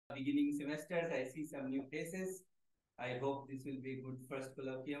beginning semesters. I see some new faces. I hope this will be a good first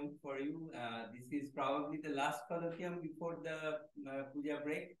colloquium for you. This is probably the last colloquium before the puja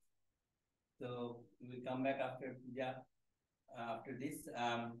break. So we will come back after puja after this.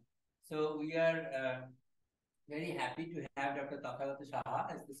 So we are very happy to have Dr. Tathagata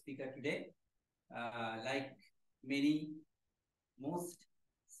Saha as the speaker today. Like most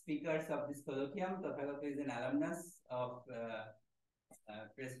speakers of this colloquium, Tathagata is an alumnus of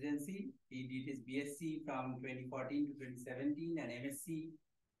presidency. He did his BSc from 2014 to 2017 and MSc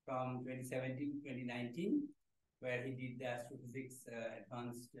from 2017 to 2019, where he did the astrophysics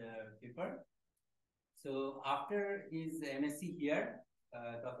advanced paper. So after his MSc here,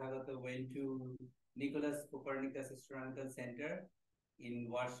 Tathagata went to Nicholas Copernicus Astronomical Center in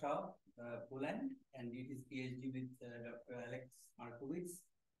Warsaw, Poland, and did his PhD with Dr. Alex Markowitz,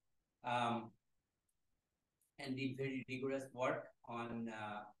 and did very rigorous work on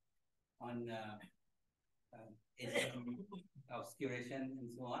obscuration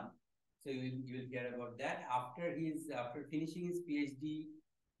and so on. So you will hear about that after finishing his PhD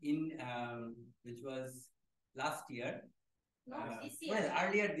in which was last year. This year. Well,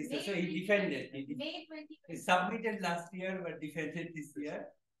 earlier this year. So he defended. He submitted last year, but defended this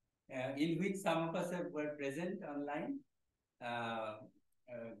year, in which some of us were present online.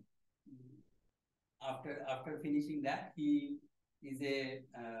 After finishing that, he is a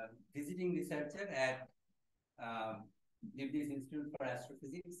visiting researcher at Leibniz Institute for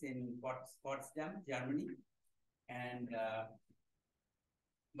Astrophysics in Potsdam, Germany, and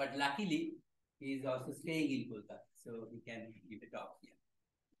but luckily he is also staying in Kolkata, so he can give a talk here.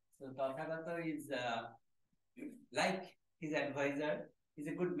 So Tathagata is like his advisor. He's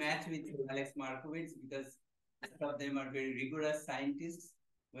a good match with Alex Markowitz because both of them are very rigorous scientists.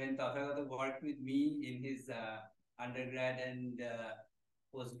 When Tathagata worked with me in his undergrad and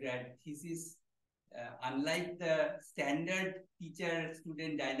postgrad thesis, unlike the standard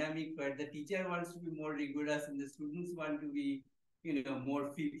teacher-student dynamic where the teacher wants to be more rigorous and the students want to be,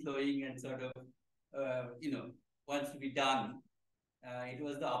 more free-flowing and sort of, wants to be done. It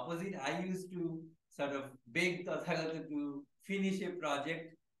was the opposite. I used to sort of beg Tathagata to finish a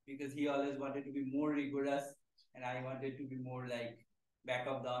project because he always wanted to be more rigorous and I wanted to be more like back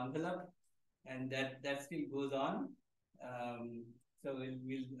of the envelope, and that still goes on. So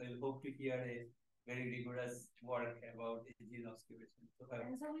we'll hope to hear a very rigorous work about gene obscuration.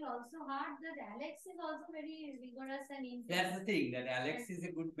 And so we also heard that Alex is also very rigorous and intense. That's the thing, that Alex is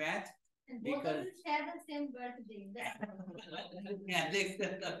a good match. And both of you share the same birthday. Alex has the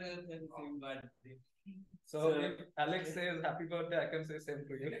same birthday. So if Alex says happy birthday, I can say same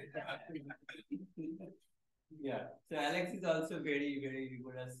to you. Yeah. So Alex is also very, very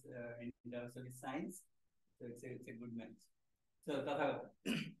rigorous in terms of his science. So it's a good match. So Tathagata.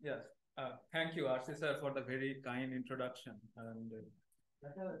 Yes. Thank you, RC sir, for the very kind introduction. And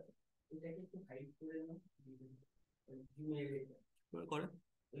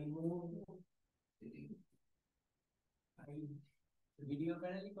video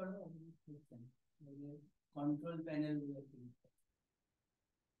panel control panel.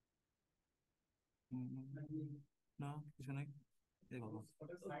 No, কিছু নাই এই বাবা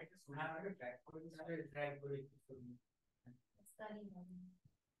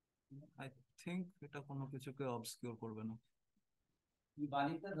I think এটা কোনো কিছুকে obscure করবে না।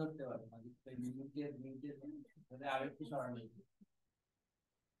 বালিকটা ধরতে পারবে, বালিকটা মিউটের ধরে আরেকটু সরানো।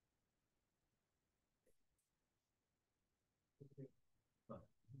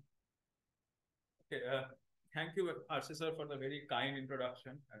 Okay, thank you, RC sir, for the very kind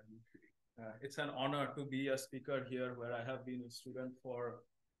introduction. And it's an honor to be a speaker here where I have been a student for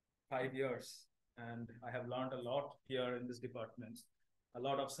 5 years and I have learned a lot here in this department. A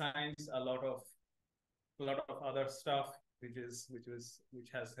lot of science, a lot of other stuff, which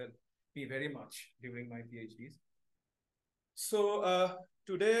has helped me very much during my PhDs. So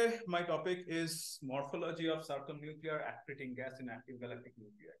today my topic is morphology of circumnuclear accreting gas in active galactic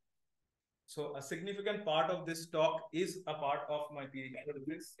nuclei. So a significant part of this talk is a part of my PhD,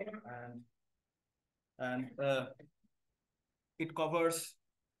 and it covers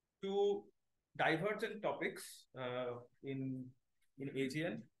two divergent topics in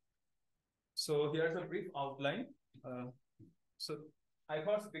AGN. So here's a brief outline. So I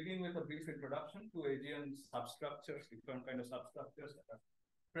first begin with a brief introduction to AGN substructures, different kind of substructures that are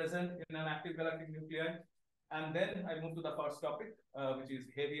present in an active galactic nuclei. And then I move to the first topic, which is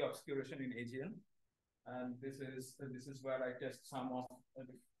heavy obscuration in AGN. And this is where I test some of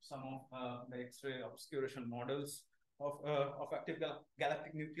the X-ray obscuration models of active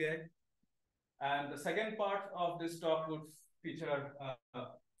galactic nuclei. And the second part of this talk would feature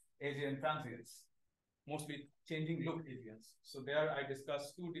AGN transients, mostly changing look AGNs. So there I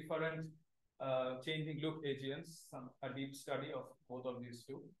discussed two different changing look AGNs, a deep study of both of these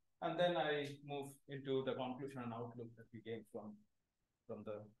two. And then I move into the conclusion and outlook that we gained from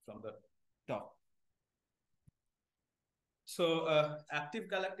the talk. So active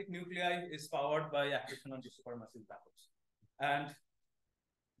galactic nuclei is powered by accretion on supermassive black holes. And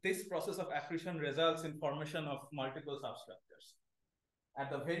this process of accretion results in formation of multiple substructures.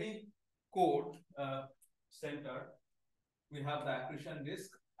 At the very core center, we have the accretion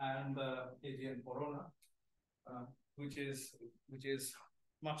disk and the AGN corona, which is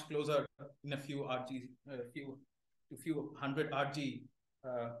much closer in a few hundred RG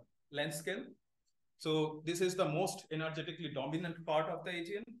length scale. So this is the most energetically dominant part of the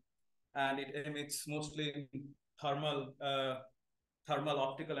AGN, and it emits mostly thermal,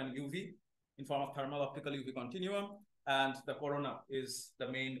 optical, and UV in form of thermal, optical, UV continuum. And the corona is the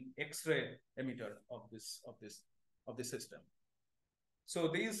main X-ray emitter of this system. So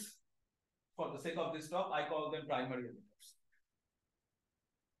these, for the sake of this talk, I call them primary emitters.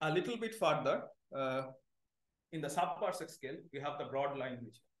 A little bit further, in the subparsec scale, we have the broad line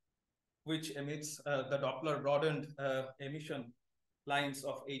region, which emits the Doppler broadened emission lines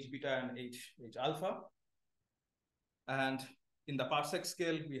of H beta and H alpha. And in the parsec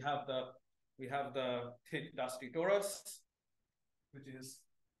scale, we have the thick dusty torus, which is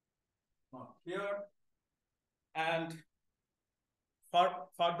not here. And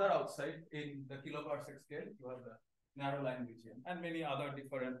further outside in the kiloparsec scale, you have the narrow line region and many other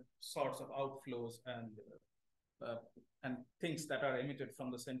different sorts of outflows and things that are emitted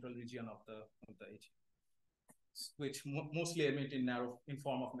from the central region of the AGN, which mostly emit in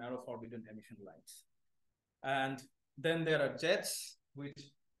form of narrow forbidden emission lines. And then there are jets,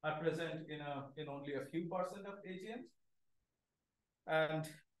 which are present in only a few % of AGNs. And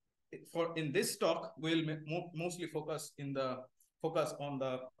in this talk, we'll mostly focus on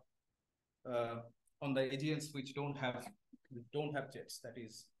the AGNs which don't have jets, that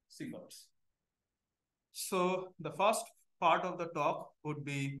is Sieverts. So the first part of the talk would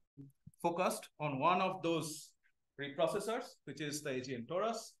be focused on one of those reprocessors, which is the AGN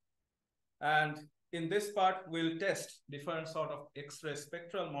torus. And in this part, we'll test different sort of X-ray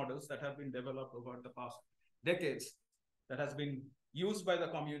spectral models that have been developed over the past decades that has been used by the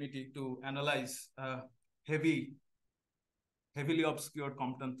community to analyze heavily obscured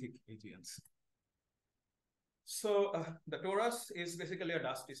Compton-thick AGNs. So the torus is basically a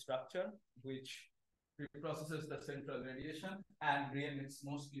dusty structure which reprocesses the central radiation and re-emits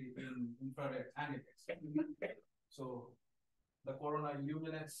mostly in infrared and X-ray. So the corona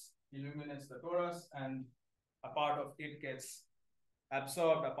illuminates the torus, and a part of it gets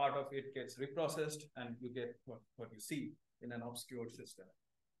absorbed, a part of it gets reprocessed, and you get what you see in an obscured system.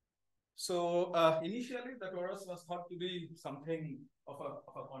 So initially, the torus was thought to be something of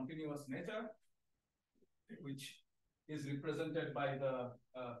a continuous nature, which is represented by the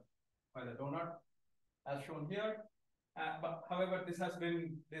donor, as shown here. But however, this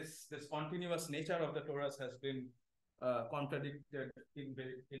continuous nature of the torus has been contradicted in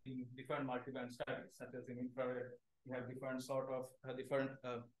different multiband studies, such as in infrared. You have different sort of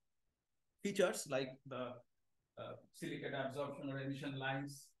features like the silicate absorption or emission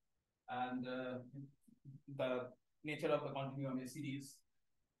lines, and the nature of the continuum ACDs.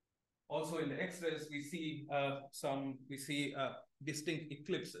 Also in the X-rays, we see distinct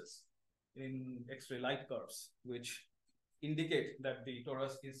eclipses in X-ray light curves, which indicate that the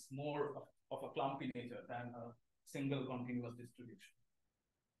torus is more of a clumpy nature than a single continuous distribution.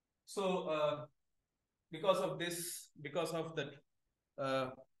 So because of the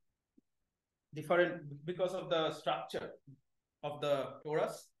structure of the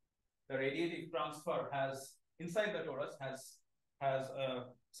torus, the radiative transfer inside the torus has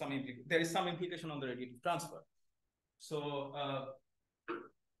some implication on the radiative transfer. So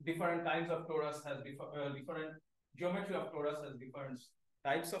different kinds of torus has different geometry of torus has different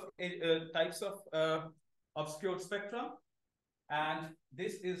types of obscured spectrum, and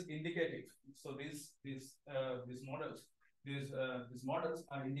this is indicative. So these models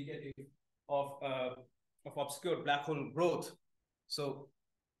are indicative of obscured black hole growth. So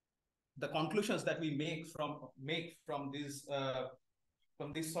the conclusions that we make from these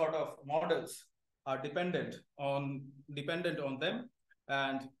sort of models are dependent on them,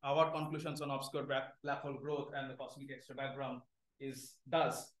 and our conclusions on obscured black hole growth and the cosmic X-ray background is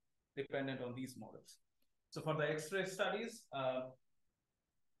thus dependent on these models. So for the X-ray studies,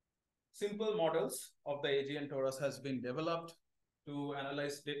 simple models of the AGN torus has been developed to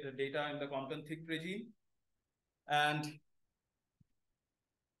analyze data in the Compton-thick regime. And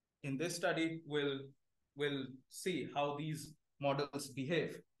in this study, we'll see how these models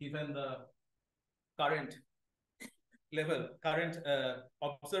behave given the current level, current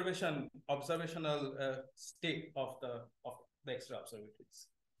observational state of the extra observatories.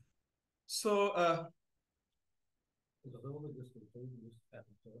 So,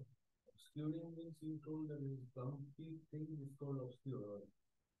 obscuring means you told that this complete thing is called obscure.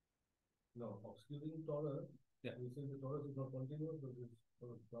 No, obscuring torus. Yeah. You say the torus is not continuous, but it's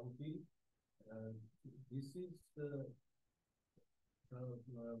complete. And this is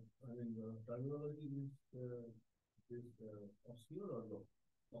terminology is obscure or no?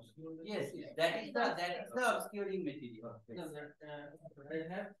 Obscure. Yes, that is the obscuring material. No, I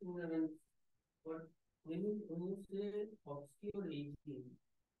have to but when you say obscure aging,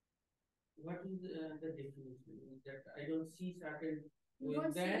 what is the definition? That I don't see certain. You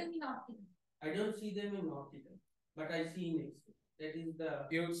don't see them in optical. I don't see them in optical, but I see in X-ray. That is the.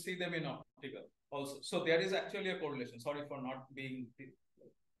 You see them in optical also. So there is actually a correlation. Sorry for not being.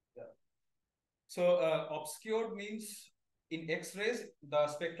 Yeah. So obscured means in X-rays the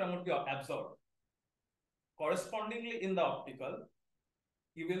spectrum would be absorbed. Correspondingly, in the optical,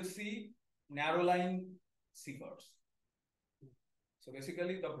 you will see narrow line CFERs. So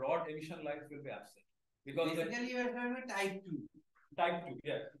basically, the broad emission lines will be absent because basically you are talking about type 2. Type 2,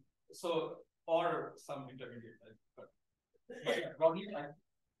 yeah. So or some intermediate type, but yeah, broadly type.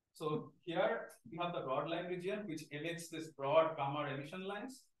 So here we have the broad line region which emits this broad gamma emission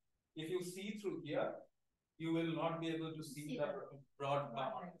lines. If you see through here, you will not be able to see the broad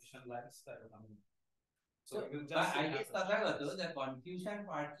gamma emission lines that are coming. So you will just I guess the confusion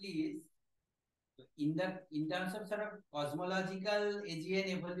partly is in terms of sort of cosmological AGN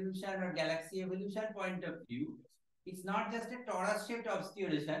evolution or galaxy evolution point of view. It's not just a torus-shaped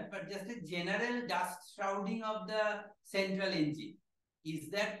obscuration, but just a general dust shrouding of the central engine. Is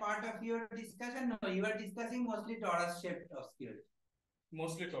that part of your discussion? No, you are discussing mostly torus-shaped obscuration.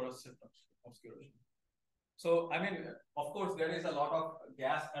 Mostly torus-shaped obscuration. So, I mean, of course, there is a lot of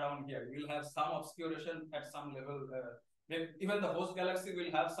gas around here. We'll have some obscuration at some level. Even the host galaxy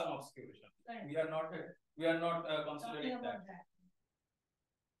will have some obscuration. Right. We are not considering that.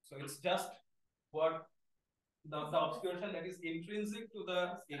 So it's just what the obscuration that is intrinsic to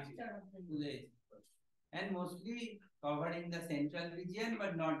the AG. And mostly covering the central region,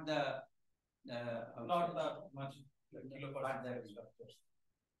 but not the much kiloparsec structures.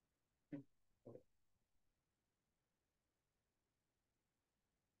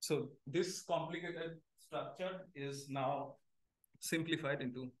 So this complicated structure is now simplified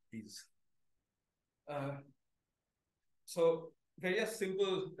into these. So various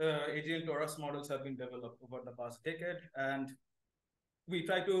simple AGN torus models have been developed over the past decade, and we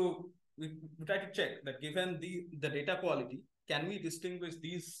try to check that given the data quality, can we distinguish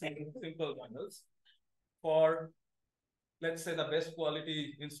these simple models for, let's say, the best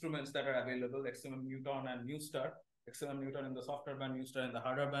quality instruments that are available, XMM Newton and Mu star, XMM Newton in the softer band, Mu star in the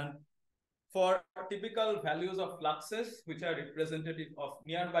harder band, for typical values of fluxes which are representative of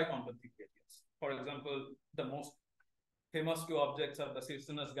nearby concentric areas. For example, the most famous two objects are the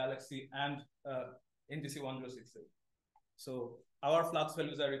Circinus galaxy and NGC 1068. So our flux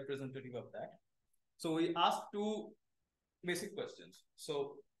values are representative of that. So we asked two basic questions.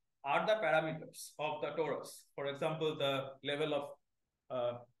 So are the parameters of the torus, for example, the level of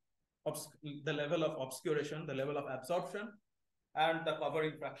obscuration, the level of absorption, and the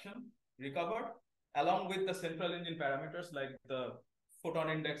covering fraction recovered, along with the central engine parameters like the photon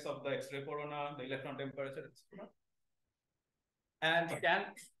index of the X-ray corona, the electron temperature, etc. And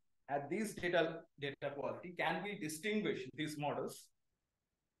can, at these data quality, can we distinguish these models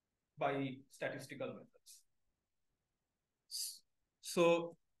by statistical methods?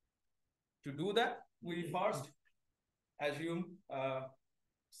 So to do that, we first assume a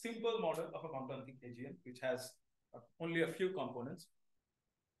simple model of a concentric AGN, which has only a few components.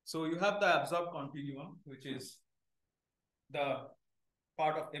 So you have the absorbed continuum, which is the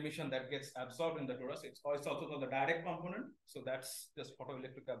part of emission that gets absorbed in the torus. It's also called the direct component. So that's just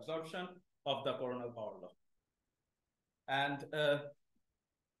photoelectric absorption of the coronal power law. And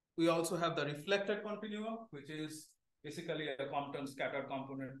we also have the reflected continuum, which is basically a Compton scattered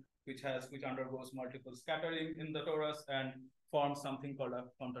component, which undergoes multiple scattering in the torus and forms something called a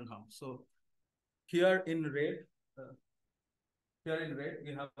Compton hump. So here in red, we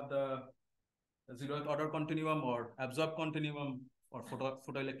have the zeroth order continuum or absorbed continuum or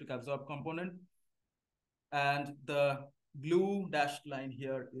photoelectric absorbed component. And the blue dashed line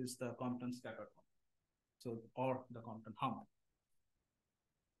here is the Compton scattered component. So, or the Compton hump.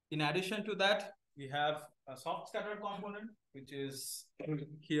 In addition to that, we have a soft scatter component, which is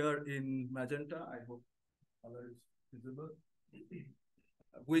here in magenta. I hope color is visible,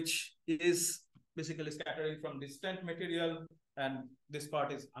 which is basically scattering from distant material, and this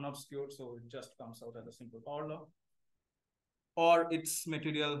part is unobscured, so it just comes out as a simple power law. Or it's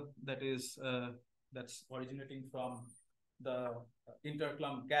material that is that's originating from the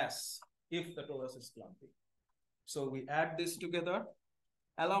interclump gas if the torus is clumpy. So we add this together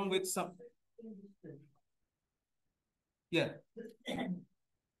along with some, yeah.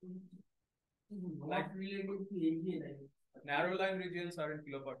 Like related to AGI, Narrow line regions are in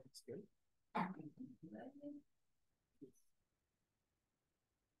kiloparticle scale.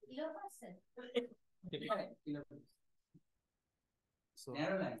 So,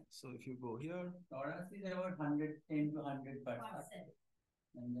 Narrow line. so if you go here, Torus is about 110 to 100 percent.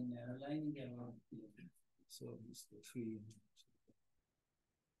 And the narrow line is about so these three.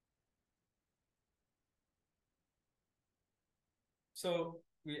 So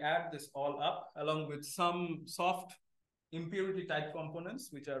we add this all up along with some soft impurity type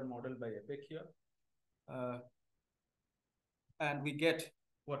components, which are modeled by EPIC here. And we get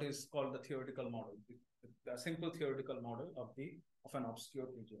what is called the theoretical model, the simple theoretical model of an obscure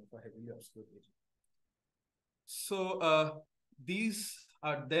region, of a heavily obscure region. So these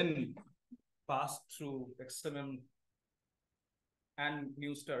are then passed through XMM and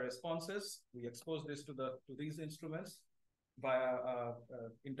new star responses. We expose this to these instruments via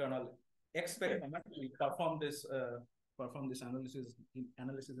internal XPEC command. We perform this analysis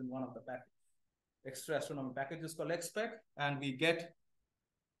in one of the extra astronomy packages called XPEC, and we get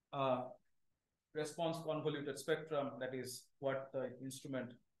response convoluted spectrum, that is what the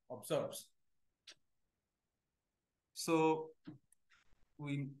instrument observes. So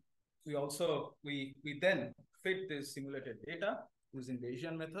we then fit this simulated data using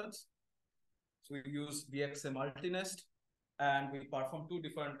Bayesian methods. So we use BXA multinest, and we perform two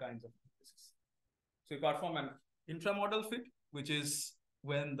different kinds of analysis. So we perform an intramodel fit, which is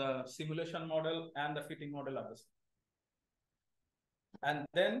when the simulation model and the fitting model are the same. And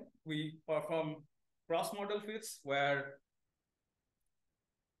then we perform cross-model fits where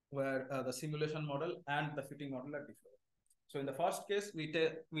the simulation model and the fitting model are different. So in the first case, we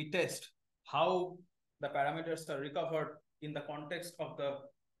test how the parameters are recovered in the context of the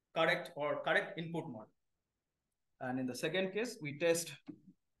correct input model. And in the second case, we test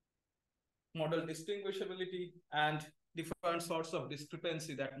model distinguishability and different sorts of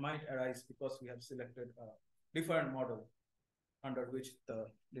discrepancy that might arise because we have selected a different model under which the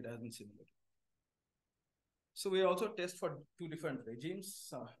data has been simulated. So we also test for two different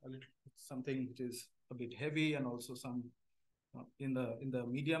regimes, something which is a bit heavy and also some in the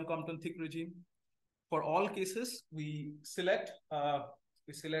medium Compton thick regime. For all cases, we select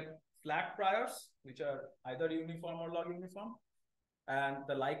flat priors, which are either uniform or log uniform, and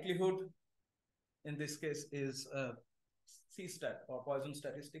the likelihood in this case is C-stat or Poisson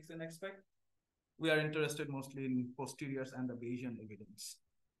statistics in XPEC. We are interested mostly in posteriors and the Bayesian evidence,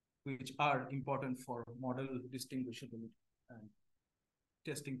 which are important for model distinguishability and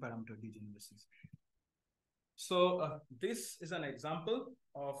testing parameter degeneracies. So this is an example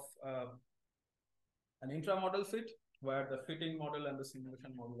of an intramodel fit where the fitting model and the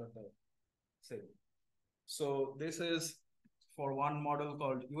simulation model are the same. So this is for one model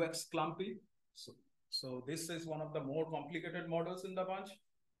called UX clumpy. So this is one of the more complicated models in the bunch,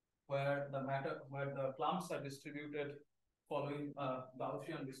 where the clumps are distributed following a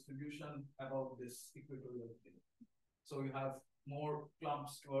Gaussian distribution about this equatorial thing. So you have more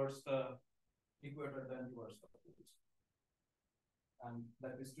clumps towards the equator than towards the poles. And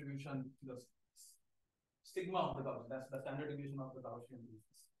that distribution, the sigma of the Gaussian, that's the standard deviation of the Gaussian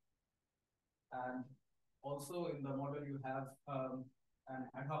basis. And also in the model, you have an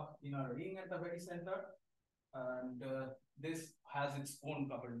ad hoc inner ring at the very center, and this has its own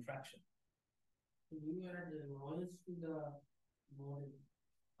covering fraction. So you add noise to the model.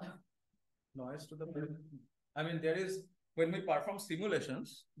 Noise to the model. I mean, there is, when we perform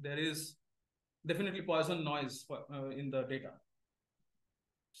simulations, there is definitely Poisson noise in the data.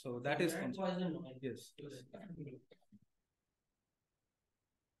 So that is Poisson noise. Yes.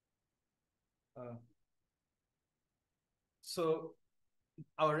 So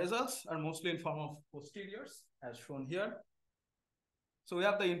our results are mostly in form of posteriors, as shown here. So we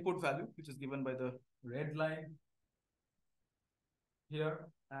have the input value, which is given by the red line here,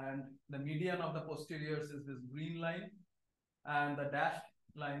 and the median of the posteriors is this green line, and the dashed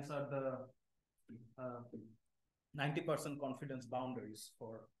lines are the 90% confidence boundaries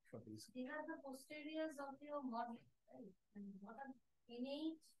for these. These are the posteriors of your model, right? And what are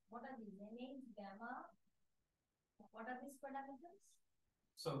NH, what are these? NH, gamma, what are these parameters?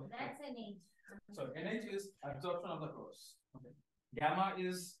 So That's NH. so NH is absorption of the cross. Okay. Gamma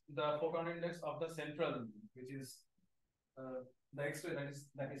is the photon index of the central, which is the X-ray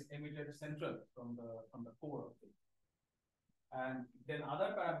that is emitted central from the core of it. And then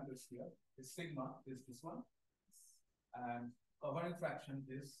other parameters here is sigma is this one, and covering fraction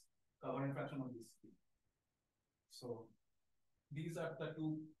is covering fraction of this. So these are the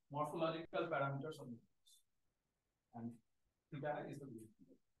two morphological parameters of the cross. And theta is the view.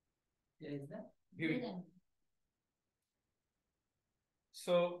 There is the View.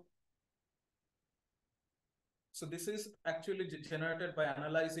 So this is actually generated by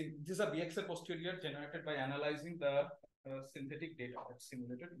analyzing, this is a BXA posterior generated by analyzing the synthetic data that's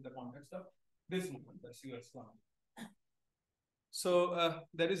simulated in the context of this movement, that's US one. So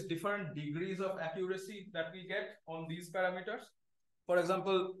there is different degrees of accuracy that we get on these parameters. For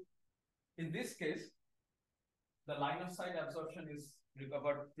example, in this case, the line of sight absorption is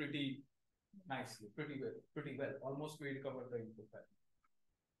recovered pretty nicely, pretty well. Almost we recovered the input value.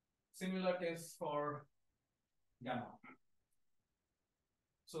 Similar case for gamma.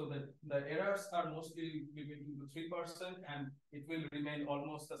 So the errors are mostly between 2 to 3%, and it will remain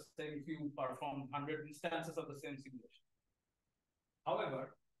almost the same if you perform 100 instances of the same simulation.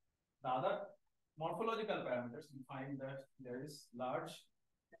 However, the other morphological parameters, we find that there is large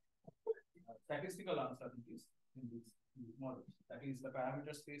statistical uncertainties in these models. That is, the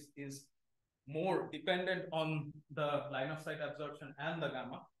parameter space is more dependent on the line of sight absorption and the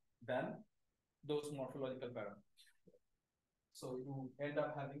gamma than those morphological parameters. So you end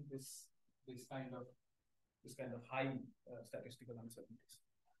up having this kind of high statistical uncertainties.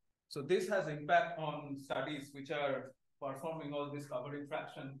 So this has impact on studies which are performing all this covering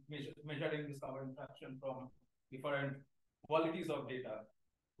fraction, measuring this covering fraction from different qualities of data,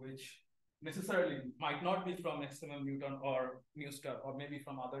 which necessarily might not be from XMM Newton or NuStar, or maybe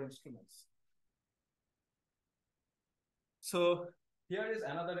from other instruments. So here is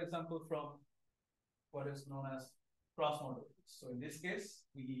another example from what is known as cross model. So in this case,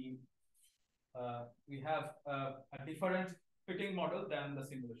 we have a different fitting model than the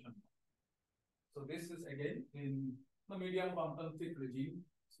simulation model. So this is again in the medium quantum fit regime.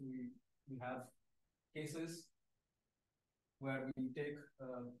 So we have cases where we take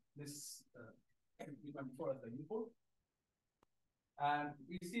this P24 as the input, and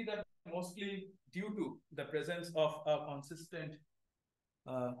we see that mostly due to the presence of a consistent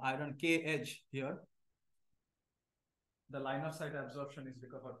iron K edge here, the line of sight absorption is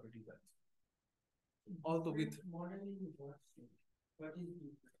recovered pretty well. Also with modeling, what is the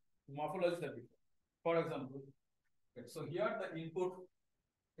morphology that we, for example, okay, so here the input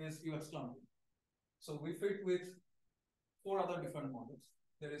is UX clumping. So we fit with 4 other different models.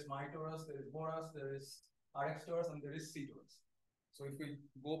 There is my torus, there is Boras, there is RX torus, and there is C torus. So if we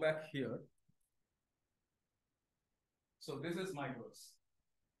go back here, so this is my torus.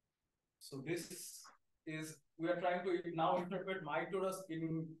 So this is, we are trying to now interpret my torus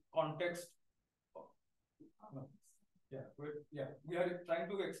in context. No. We are trying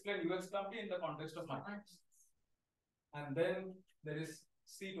to explain UX clumping in the context of my torus. And then there is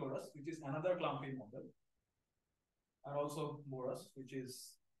C torus, which is another clumping model, and also Boras, which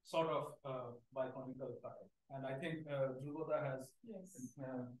is sort of biconical pattern. And I think Dhruvoda has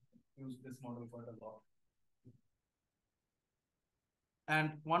used this model quite a lot.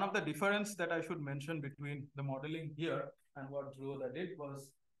 And one of the difference that I should mention between the modeling here and what Dhruvoda did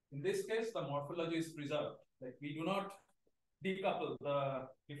was, in this case, the morphology is preserved. Like, we do not decouple the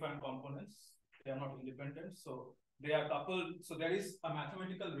different components. They are not independent. So they are coupled. So there is a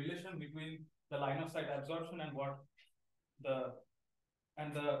mathematical relation between the line of sight absorption and what the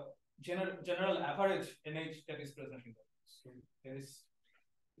general average NH that is present in the. So there is,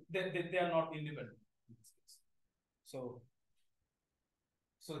 they are not independent in this case.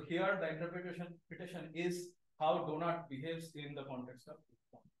 So here the interpretation is how donut behaves in the context of.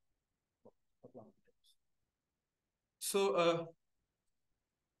 So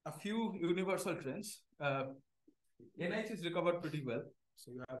a few universal trends. NH is recovered pretty well.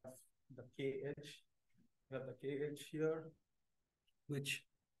 So you have the KH, you have the KH here, which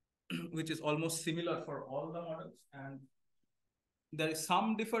is almost similar for all the models, and there is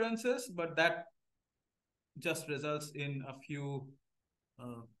some differences, but that just results in a few,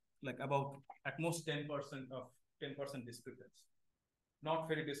 like about at most 10% discrepance. Not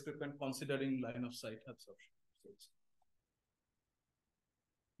very discrepant considering line of sight absorption.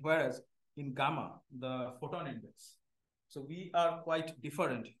 Whereas in gamma, the photon index, so we are quite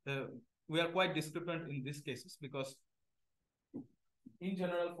different. We are quite discrepant in these cases because in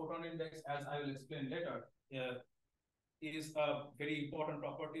general, photon index, as I will explain later, is a very important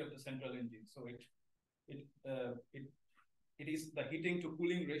property of the central engine. So it is the heating to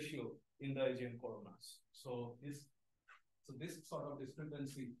cooling ratio in the Asian coronas. So this sort of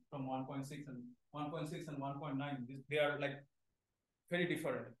discrepancy from 1.6 and 1.9, they are like very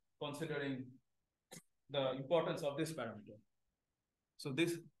different considering the importance of this parameter. So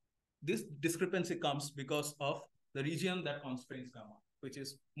this discrepancy comes because of the region that constrains gamma, which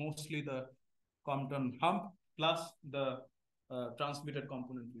is mostly the Compton hump plus the transmitted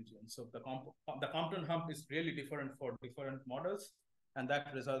component region. So the Compton hump is really different for different models, and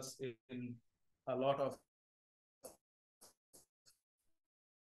that results in a lot of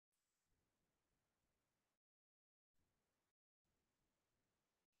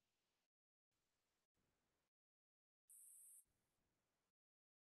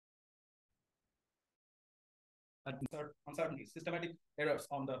uncertainties, systematic errors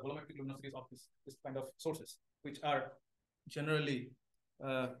on the volumetric luminosities of this kind of sources, which are generally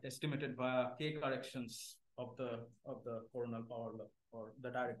estimated via K corrections of the coronal power law or the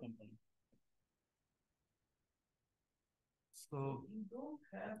direct component. So you don't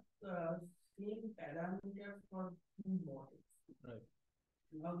have the same parameter for two models. right.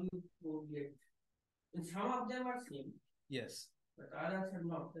 How do you correlate? And some of them are same, Yes. but others are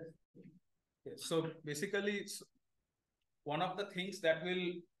not the same. Yes. So basically, one of the things that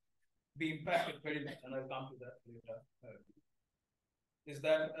will be impacted very much, and I'll come to that later, is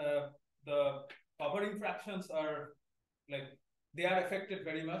that the covering fractions are like they are affected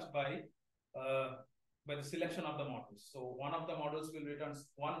very much by the selection of the models. So one of the models will return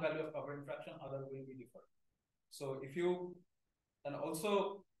one value of covering fraction, other will be different. So if you, and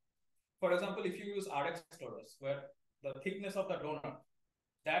also, for example, if you use RX torus, where the thickness of the donor,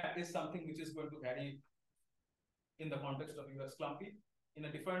 that is something which is going to vary in the context of US clumpy in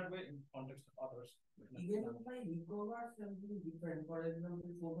a different way in context of others. Even if I recover something different, for example,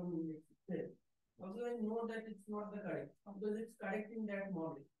 photon index itself, also I know that it's not the correct, because it's correct in that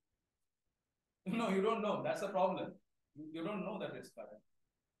model. No, you don't know. That's the problem. You don't know that it's correct.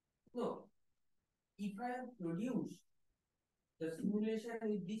 No. If I have produced the simulation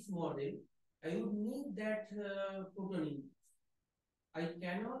with this model, I would need that photon index. I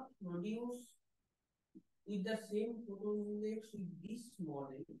cannot produce with the same photon index with this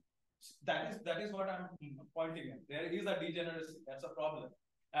model. That is what I'm pointing at. There is a degeneracy. That's a problem,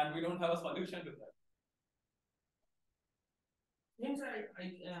 and we don't have a solution to that. Means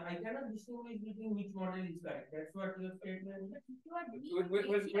I cannot distinguish between which model is correct. That's what your statement is. If you are doing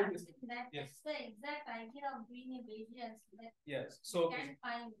Yes. that's the exact idea of doing a Bayesian that Yes. So you can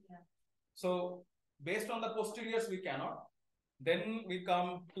find here. So based on the posteriors, we cannot. Then we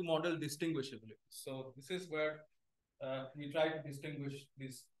come to model distinguishability. So this is where we try to distinguish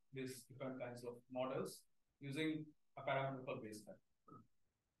these different kinds of models using a parameter called base factor.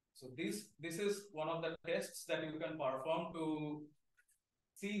 So this is one of the tests that you can perform to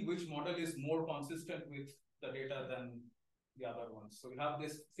see which model is more consistent with the data than the other ones. So you have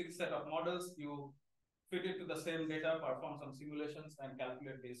this 6 set of models, you fit it to the same data, perform some simulations, and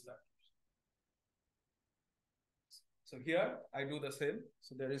calculate base factors. So here I do the same.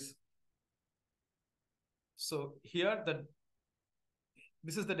 So here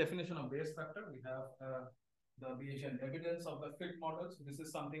this is the definition of base factor. We have the Bayesian evidence of the fit model. So this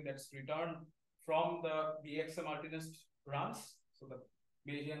is something that's returned from the BXM Martinez runs. So the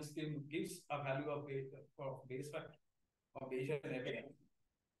Bayesian scheme gives a value of base factor of Bayesian evidence,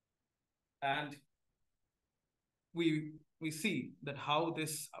 and we see that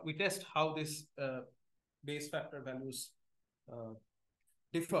we test how this base factor values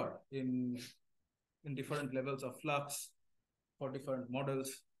differ in different levels of flux for different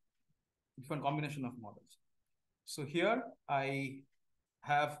models, different combination of models. So here I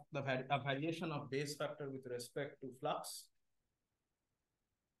have a variation of base factor with respect to flux.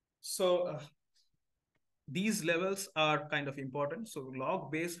 So these levels are kind of important. So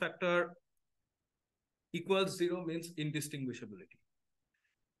log base factor equals 0 means indistinguishability.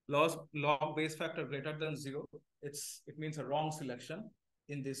 Log base factor greater than 0, it means a wrong selection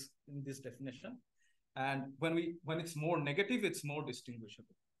in this definition. And when it's more negative, it's more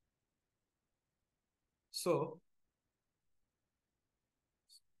distinguishable. So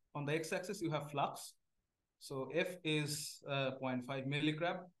on the x-axis, you have flux. So F is 0.5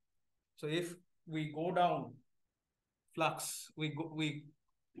 milligrab. So if we go down flux, we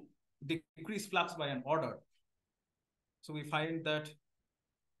decrease flux by an order. So we find that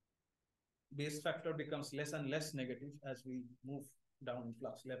base factor becomes less and less negative as we move down in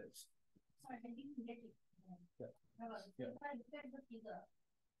flux levels. Sorry, I didn't get it. Yeah. Yeah. If I look at the figure,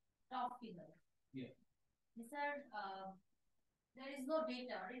 top figure. Yeah. These are, there is no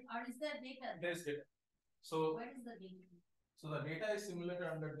data, or is there data? There's data. So, Where is the data? so the data is simulated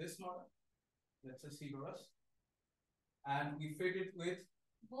under this model. Let's say CROS. And we fit it with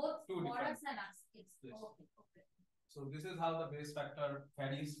Both two models different. and aspects. Yes. Okay, okay. So this is how the base factor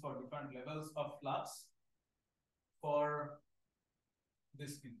varies for different levels of flux for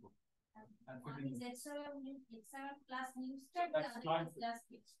this input. And One fitting is X7 plus new step, That's the not- other is plus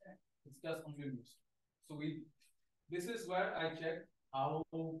fixed step. it's just only used. So this is where I check how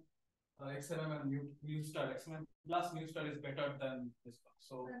XMM and mu star, XMM plus mu star is better than this one.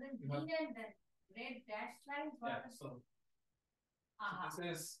 So So then you have, green and the red dashed lines, yeah, what? so Aha. this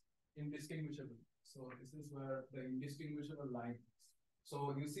is indistinguishable. So this is where the indistinguishable line is.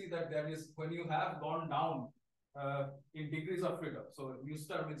 So you see that there is, when you have gone down in degrees of freedom, so mu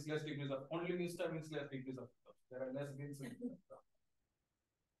star means less degrees of, only mu star means less degrees of freedom. There are less bins in freedom.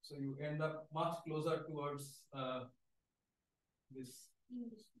 So you end up much closer towards this,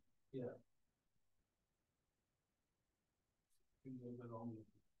 English. yeah. In the wrong way.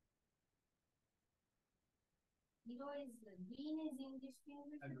 Zero is, green is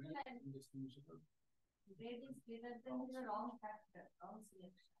indistinguishable Agree? and Indistinguishable. red is greater than the wrong factor, wrong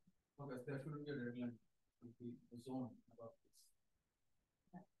selection. Okay, there should be a red line with the zone about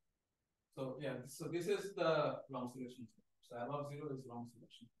this. So yeah, so this is the wrong selection. So above zero is wrong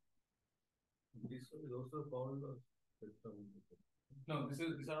selection. This one is also called a spectrum. No, these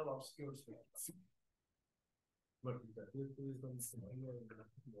are all obscure spectra. But it appears to be some minor.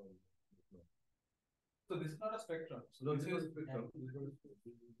 So this is not a spectrum. So No, this this is is spectrum. This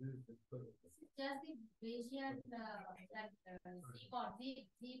is spectrum. Just the Bayesian, that,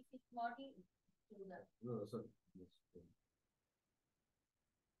 Z model to the. No, sorry. Yes.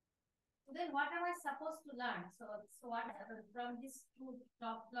 So then what am I supposed to learn? So what, from these two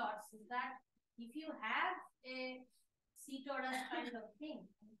top plots is that if you have a C-torus kind of thing,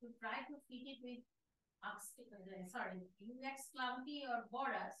 you could try to fit it with UX clumpy or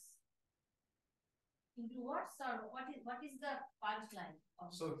Boras into what? Or what is the punchline?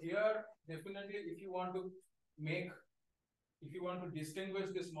 So here, definitely, if you want to distinguish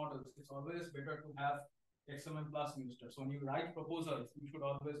these models, it's always better to have XMM plus mu star. So when you write proposals, you should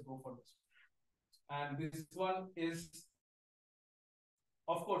always go for this. And this one is,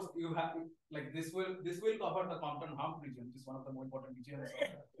 of course, you have like this will cover the Compton hump region, which is one of the more important regions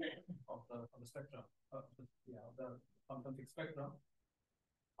of the spectrum, of the Compton fixed spectrum.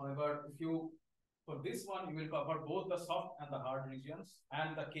 However, for this one, you will cover both the soft and the hard regions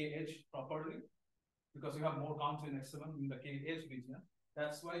and the KH properly, because you have more counts in XMM in the KH region.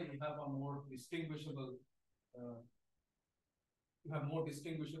 That's why you have a more distinguishable. You have more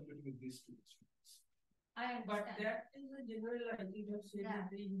distinguishability with these two instruments. I understand. But that is a general, I think you have said Yeah.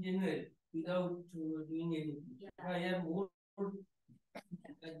 it in general, without doing anything. Yeah. I have more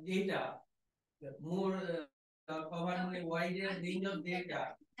data, more covering a wider range of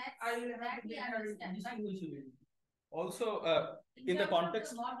data. I will have better distinguishability. Also, in the terms of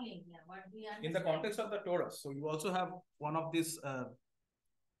context modeling, yeah, what we in the understand. context of the torus, so you also have one of these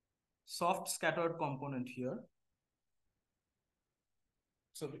soft scattered component here.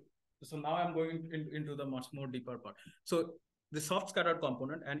 So now I'm going into the much more deeper part. So the soft scattered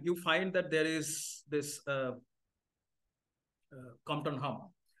component, and you find that there is this Compton hump,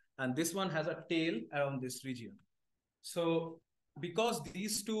 and this one has a tail around this region. So because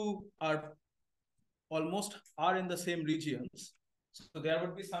these two are almost in the same regions, so there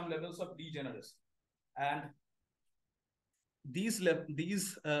would be some levels of degeneracy, and these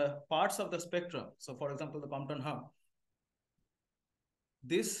parts of the spectrum. So for example, the Compton hump,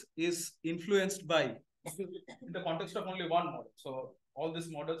 this is influenced by, in the context of only one model. So all these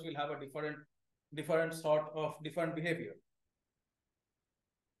models will have a different sort of different behavior.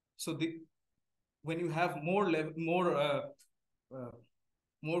 So when you have more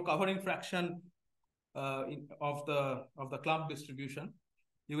covering fraction of the clump distribution,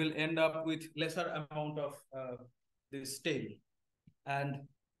 you will end up with lesser amount of this tail, and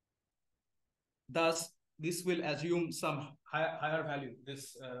thus this will assume some higher value.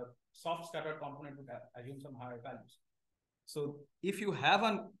 This soft scattered component would assume some higher values. So if you have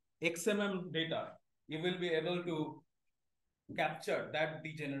an XMM data, you will be able to capture that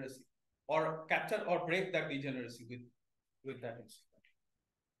degeneracy, or capture or break that degeneracy with that instrument.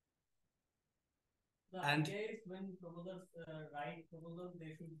 The And- idea is when proposals write proposals,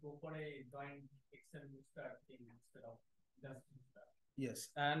 they should go for a joint Excel start thing instead of just start. Yes,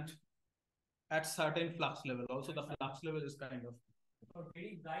 and at certain flux level, also the flux level is kind of. For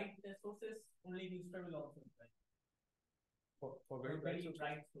very bright sources, only Newstar will also apply. For very very bright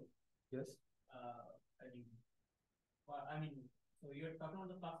bright source. Yes. I mean, so you're talking about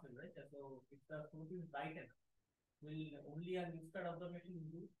the plasma, right? So if the source is bright enough, will only a Newstead observation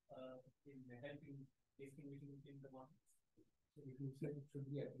do in helping distinguishing between the models? So it looks like it should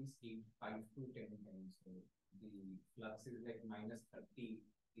be at least 5 to 10 times. So the flux is like minus 30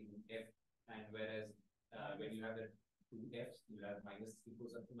 in F, and whereas when you have the two Fs, you have minus, it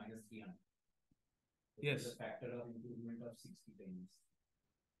goes up to minus 300. So Yes. there's a factor of improvement of 60 times.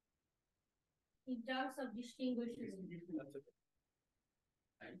 In terms of distinguishing. That's okay.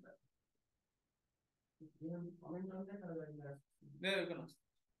 You want to comment on that or will I ask? Yeah, you can ask.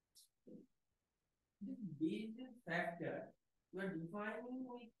 This Bayesian factor, you are defining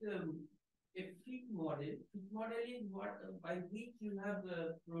with a fit model. Fit model is what by which you have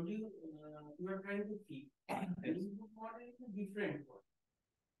produced, you are trying to fit. An input model is a different one.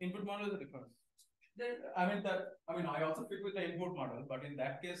 Input model is a difference. Then I also fit with the input model, but in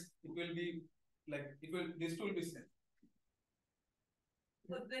that case, it will be like this will be same.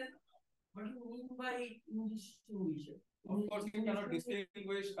 but then what do you mean by indistinguishable? Of course, you cannot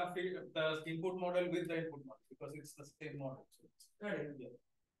distinguish the input model with the input model because it's the same model. So it's, Correct. yeah.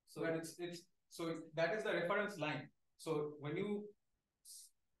 So that is the reference line. So when you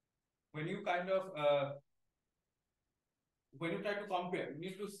kind of when you try to compare, you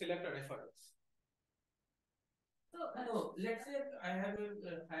need to select a reference. So no, let's say I have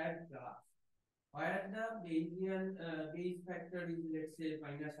a higher graph where the Bayesian base factor is, let's say,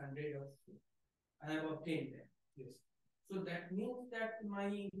 minus 100 or so. I have obtained that. Yes. So that means that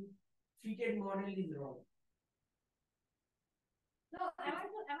my fitted model is wrong. No,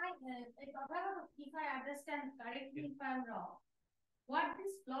 if I understand correctly, if I'm wrong, what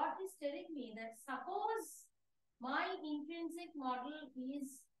this plot is telling me that suppose my intrinsic model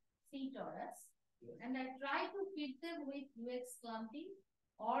is C torus, Yes. and I try to fit them with UX clumping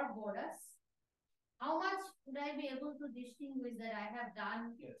or borders, how much would I be able to distinguish that I have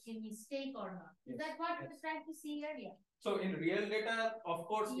done Yes. a mistake or not? Is Yes. that what Yes. you're trying to see earlier? So in real data, of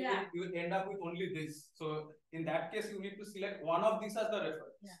course, Yeah. you will end up with only this. So in that case, you need to select one of these as the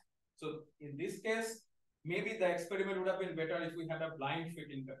reference. Yeah. So in this case, maybe the experiment would have been better if we had a blind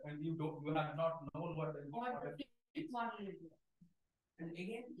fitting and you have not known what the Or model the fit model is there. And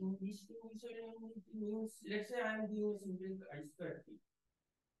again, in distinguishable means, let's say I am doing a simple I-square fit.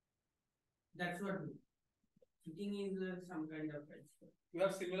 That's what fitting is some kind of I-square. you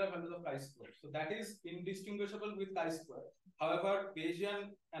have similar values of chi-square. So that is indistinguishable with chi-square. However,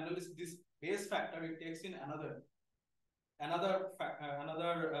 Bayesian analysis, this base factor, it takes in another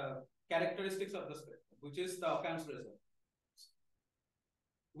characteristics of the spectrum, which is the occurrence result,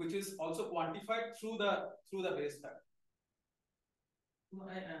 which is also quantified through the base factor. No,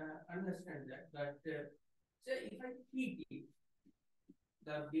 I understand that, but say if I fit it,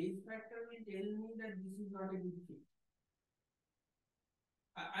 the base factor will tell me that this is not a good fit.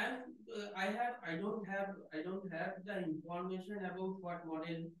 I don't have the information about what model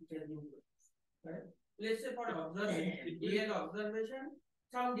it has been produced. Right? Let's say for observation, real observation,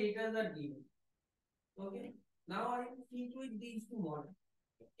 some data are given. Okay. Now I fit with these two models,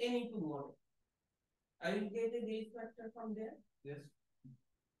 any two models. I will get a base factor from there. Yes.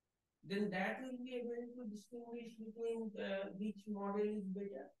 Then that will be able to distinguish between which model is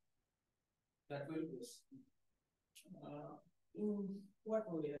better. That will be. In what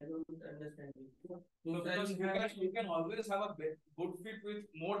way? I don't understand it. So because you can always have a good fit with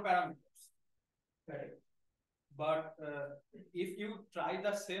more parameters. Correct. But if you try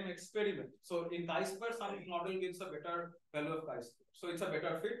the same experiment, so in chi-square, some model gives a better value of chi-square. So it's a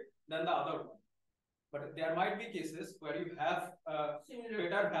better fit than the other one. But there might be cases where you have a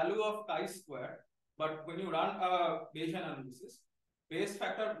better value of chi-square, but when you run a Bayesian analysis, base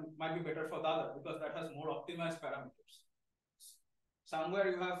factor might be better for the other because that has more optimized parameters. Somewhere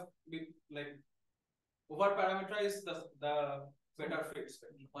you have like over parameterize the better fit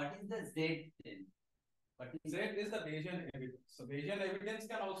spectrum. What is the Z then? Z is the Bayesian evidence. So Bayesian evidence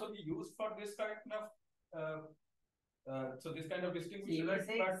can also be used for this kind of this kind of distinction. So you were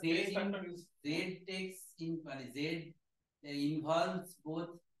saying Z takes in Z involves both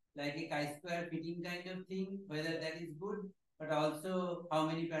like a chi-square fitting kind of thing, whether that is good, but also how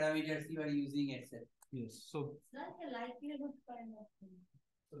many parameters you are using, etc. Yes. So It's like a likelihood kind of thing.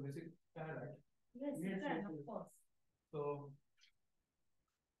 So basically, right? Yes, Yes, you can, yes, of yes. course. So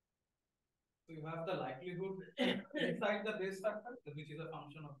you have the likelihood inside the base factor, which is a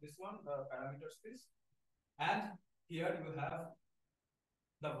function of this one, the parameter space. And here you have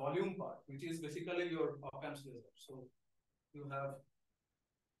the volume part, which is basically your occurrence result. So you have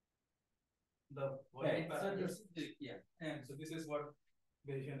the Right. volume So parameters. so This is what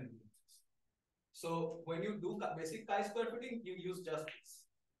Bayesian influences. So when you do basic chi-square fitting, you use just this.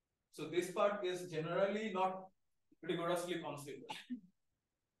 So this part is generally not rigorously considered.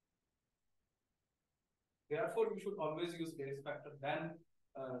 Therefore, you should always use base factor than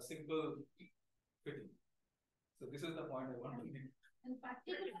simple fitting. So this is the point I want to make. And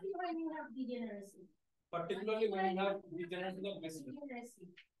particularly when you have degeneracy. Particularly when you have degeneracy of basic.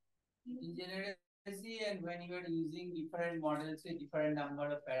 degeneracy and when you are using different models with different number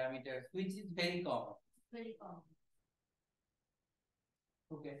of parameters, which is very common. Very common.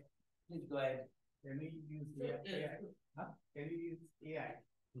 Okay, please go ahead. Can we use AI? Huh? Can we use AI?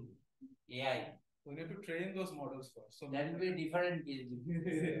 AI. So you need to train those models first. So That will be different case.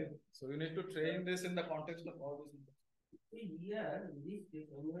 so you need to train this in the context of all those models. Here, this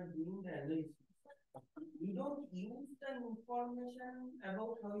when you are doing the analysis, you don't use the information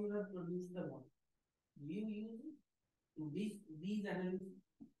about how you have produced the model. You use these analysis.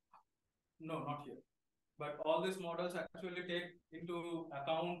 No, not here. But all these models actually take into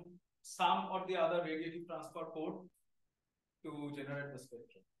account some or the other radiative transfer code to generate the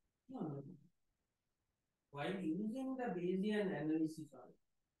spectrum. No. While using the Bayesian analysis,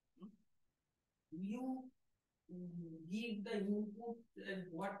 you give the input and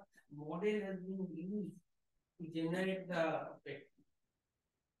what model has been used to generate the effect.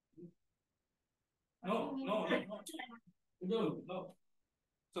 No.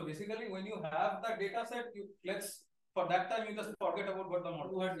 So basically, when you have the data set, for that time you just forget about what the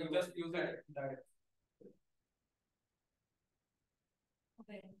model was. You just use it directly.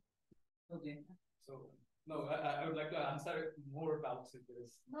 Okay. So no, I would like to answer more doubts if there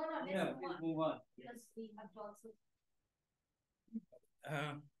is. No, Yeah, please move on. Yes, we have to also.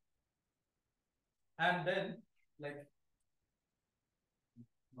 And then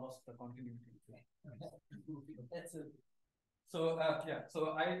lost the continuity. That's it. So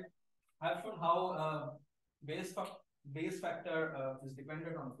so I have shown how base factor is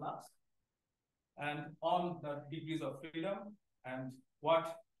dependent on flux and on the degrees of freedom and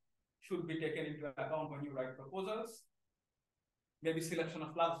what should be taken into account when you write proposals, maybe selection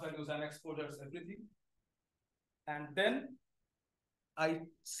of flux values and exposures, everything. And then I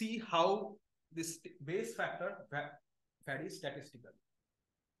see how this base factor varies statistically.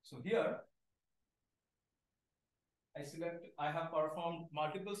 So here, I have performed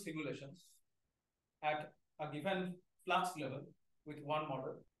multiple simulations at a given flux level with one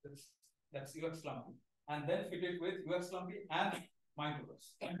model, that's UX lumpy, and then fit it with UX lumpy and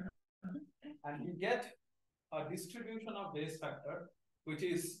microburst. And you get a distribution of base factor, which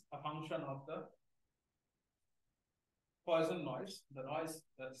is a function of the Poisson noise, the noise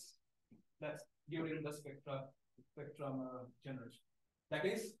that's during the spectrum generation. That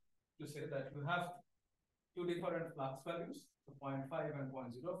is to say that you have two different flux values, so 0.5 and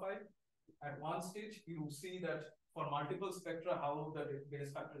 0.05. At one stage, you see that for multiple spectra, how the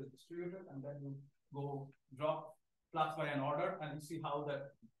base factor is distributed, and then you go drop flux by an order, and you see how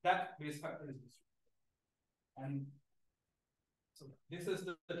that base factor is distributed. And so this is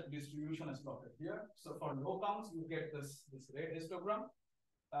the distribution is plotted here. So for low counts, you get this red histogram,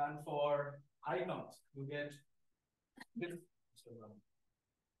 and for high counts, you get this histogram.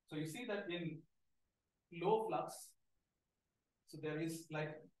 So you see that in low flux, so there is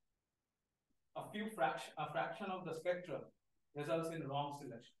like a fraction of the spectrum results in wrong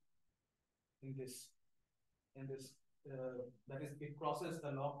selection in this that is, it crosses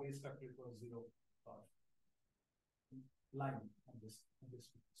the log base factor equals 0 line on this.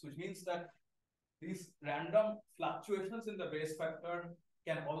 So which means that these random fluctuations in the base factor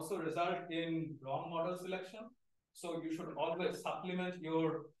can also result in wrong model selection. So you should always supplement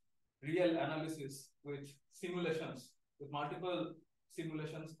your real analysis with simulations, with multiple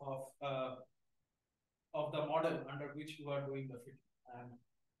simulations of the model under which you are doing the fit, and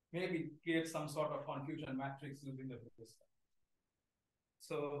maybe create some sort of confusion matrix using the base factor.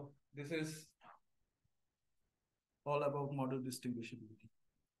 So this is all about model distinguishability.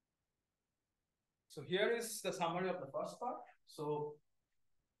 So here is the summary of the first part. So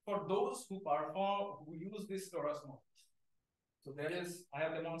for those who use these torus models, so I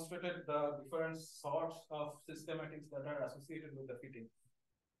have demonstrated the different sorts of systematics that are associated with the fitting.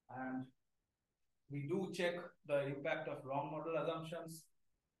 And we do check the impact of wrong model assumptions,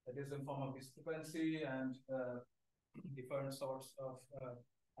 that is in form of discrepancy and different sorts of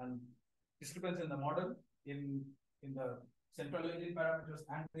and discrepancy in the model in the central Bayesian parameters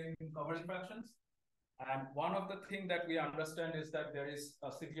and in covering fractions. And one of the things that we understand is that there is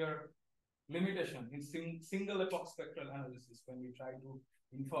a severe limitation in single epoch spectral analysis when we try to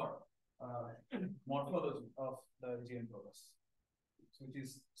infer morphology of the AGN progress, which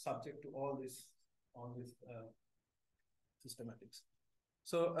is subject to all this systematics.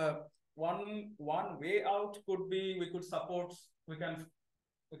 So one way out could be we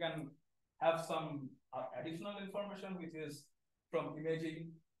can have some additional information which is from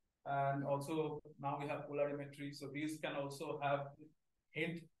imaging, and also now we have polarimetry. So these can also have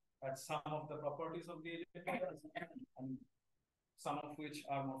hint at some of the properties of the agent, and some of which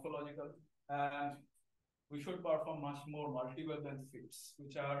are morphological. And we should perform much more multi-wavelength fits,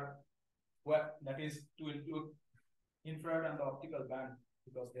 which are that is to include infrared and the optical band,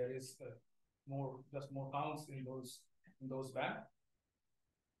 because there is more counts in those band.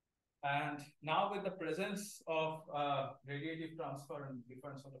 And now with the presence of radiative transfer and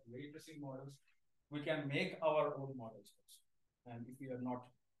different sort of ray tracing models, we can make our own models also. And if we are not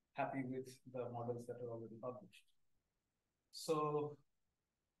happy with the models that are already published. So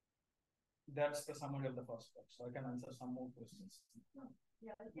that's the summary of the first part. So I can answer some more questions.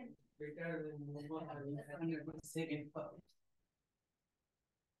 Yeah, we can. Better than move on. Second part.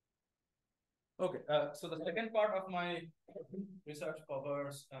 Okay, so the second part of my research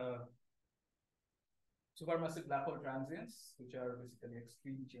covers supermassive black hole transients, which are basically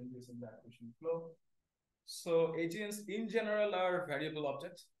extreme changes in the accretion flow. So AGNs in general are variable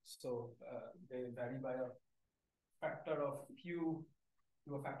objects. So they vary by a factor of few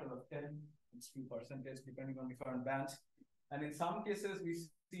to a factor of 10, it's few percentage depending on different bands. And in some cases, we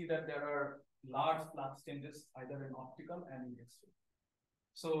see that there are large flux changes either in optical and in X-ray.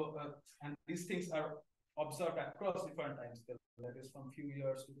 So, and these things are observed across different time scales, that is from few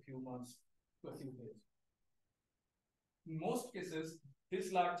years to few months to a few days. In most cases,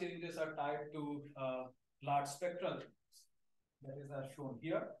 these large changes are tied to large spectral changes. That is as shown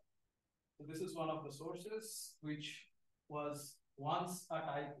here. So this is one of the sources which was once a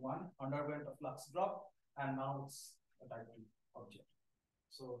type 1, underwent a flux drop, and now it's a type 2 object.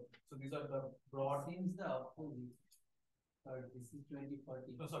 So these are the broad. Seems the opposite. This is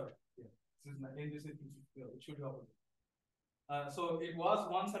 2040. No, sorry. Yeah. It should be opposite. So it was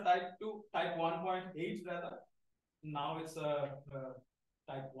once a type 2, type 1.8 rather. Now it's a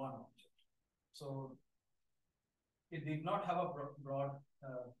type 1 object. So it did not have a broad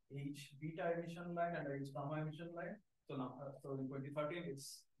H beta emission line and H gamma emission line. So now, so in 2013, it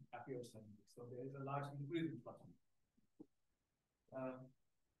appears like this. So there is a large increase in flux.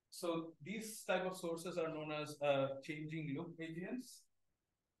 So these type of sources are known as changing loop AGNs.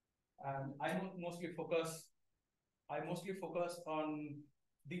 And I mostly focus on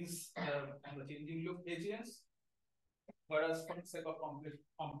these on the changing loop AGNs. Whereas for the sake of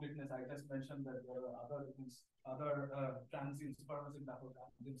completeness, I just mentioned that there are other transients, supermassive black hole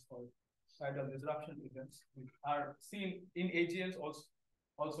transients called tidal disruption events, which are seen in AGNs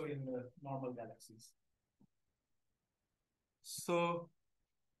also in the normal galaxies. So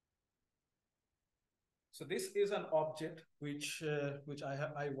this is an object which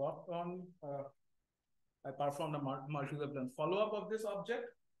I worked on. I performed a multi-wavelength follow-up of this object.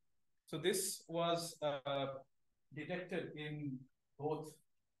 So this was detected in both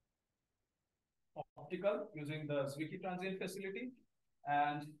optical using the Zwicky transient facility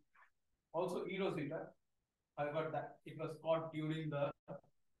and also eROSITA. However, that it was caught during the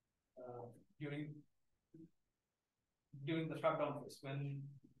shutdown phase when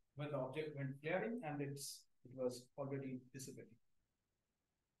the object went flaring and it was already dissipating.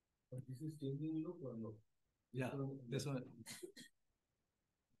 But this is changing loop or no? Yeah, this one.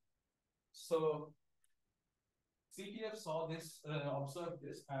 So CTF saw this, observed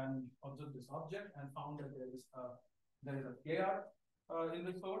this object and found that there is a flare in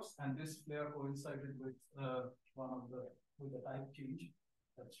the source, and this flare coincided with with the type change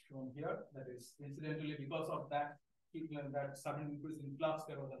that's shown here. That is incidentally because of that sudden increase in flux,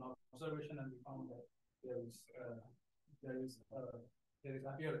 there was an observation, and we found that there is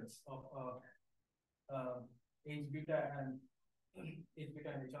appearance of H beta and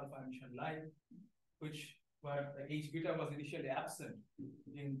H alpha emission line, where the H beta was initially absent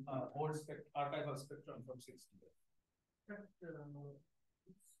in old archival spectrum from 60 years. But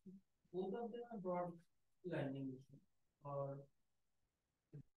both of them are broad lining, or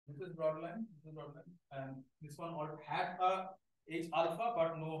this is broad line, and this one had a H alpha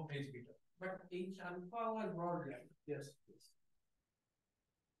but no H beta. but H alpha was broad line. Yes.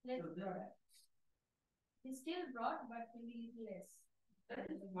 Less So broad. It's still broad, but maybe less. that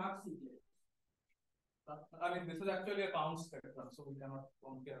is marks it. I mean, this is actually a count spectrum, so we cannot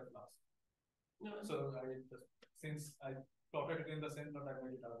compare class. No, So since I plotted it in the center, I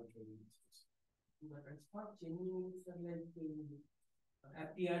made it arbitrary. but it's not changing. It's like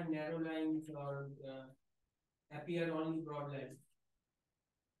appear narrow lines or appear only broad lines?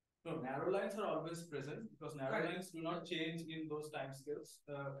 No, narrow lines are always present because narrow Correct. lines do not change in those time scales.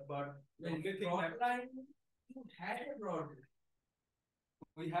 But the When only thing broad that line, you had a broad line.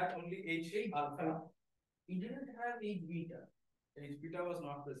 we had only H alpha. You didn't have H beta. H beta was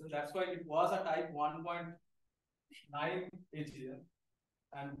not present. That's why it was a type 1.9 H here.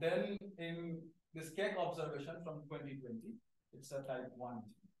 And then in this Keck observation from 2020, it's a type 1.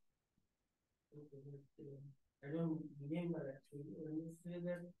 I don't remember actually. When you say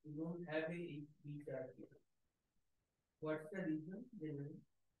that you don't have a H beta here, what's the reason?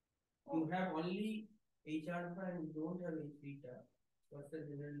 You have only H alpha and you don't have H beta. What's the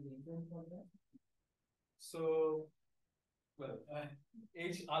general reason for that? So, well,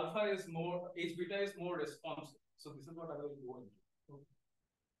 H alpha is more, H beta is more responsive. So this is what I will go into.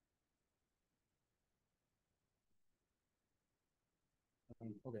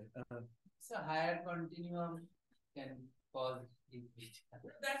 Okay. So higher continuum can cause H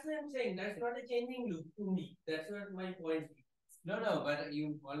beta. That's what I'm saying. That's not a changing loop to me. That's what my point is. No, but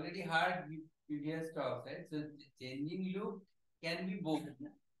you already heard previous talks, right? So changing loop can be both.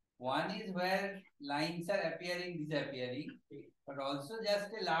 One is where lines are appearing, disappearing, but also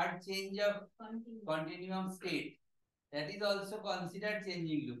just a large change of continuum state. That is also considered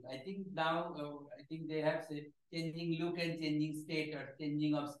changing loop. I think now, I think they have said changing look and changing state or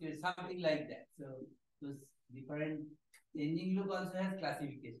changing obscuration, something like that. So those different changing look also has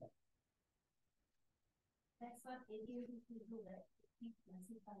classification. That's what ADUs do, right? Keep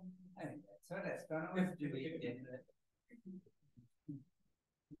classifying. That's what astronomers do. We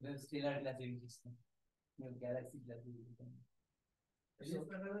have stellar classification. We have galaxy classification. So,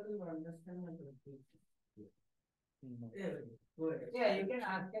 you understand my question. Yeah, you can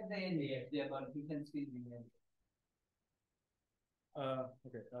ask at the end if they are confusion still remains.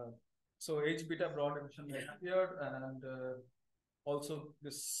 Okay. So H beta broad emission appeared, and also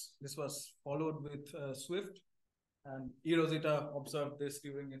this was followed with Swift, and E Rosetta observed this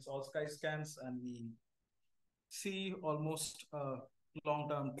during its all sky scans, and we see almost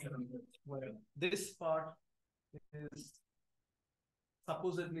long-term where this part is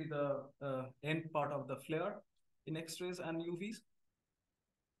supposedly the end part of the flare in X-rays and UVs,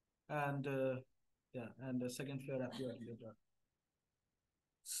 and and the second flare appeared later.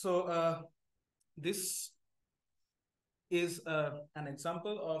 So this is an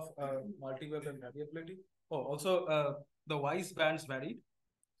example of multi-wavelength variability. Oh, also the Weiss bands varied.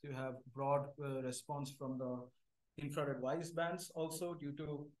 So you have broad response from the infrared Weiss bands also due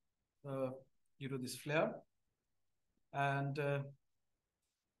to this flare, and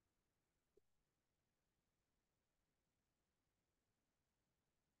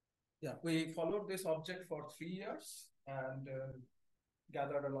yeah, we followed this object for 3 years and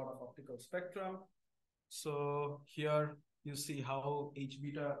gathered a lot of optical spectrum. So here you see how H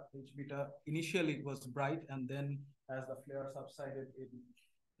beta initially it was bright, and then as the flare subsided,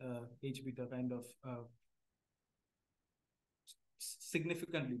 H beta kind of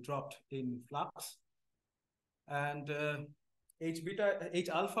significantly dropped in flux. And H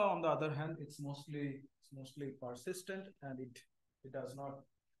alpha on the other hand, it's mostly persistent, and it does not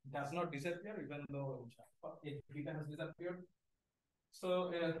disappear even though H beta has disappeared.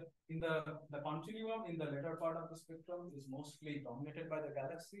 So in the continuum in the later part of the spectrum is mostly dominated by the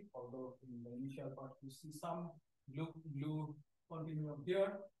galaxy, although in the initial part you see some blue continuum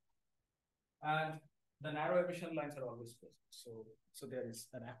here, and the narrow emission lines are always present. So there is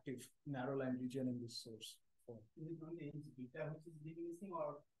an active narrow line region in this source. Is it only H beta which is decreasing,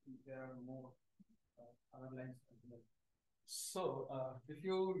 or there are more other lines? So if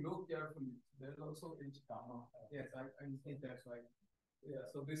you look carefully, there is also H gamma. Yes, I think that's right. Yeah,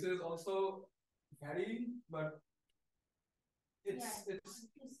 so this is also varying, but it's to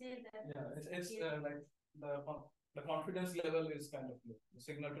say that. Yeah, it's like the confidence level is kind of low. The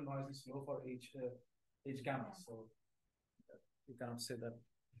signal to noise is low for H gamma, so you cannot say that.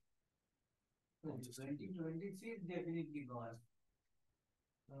 2023 is definitely gone.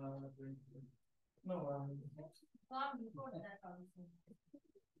 No, Gone before that also.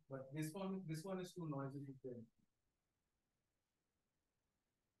 but this one is too noisy to play.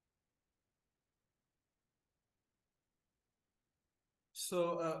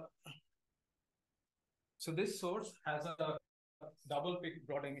 So so this source has a double peak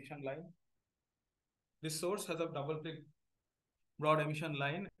broad emission line. This source has a double peak broad emission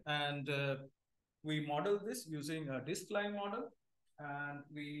line, and we model this using a disk line model, and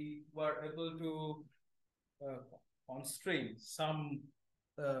we were able to constrain some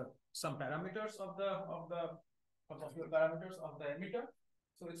parameters of the possible parameters of the emitter.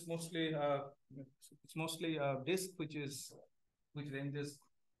 So it's mostly a disk which ranges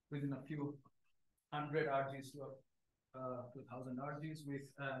within a few hundred RGs to 1,000 RGs with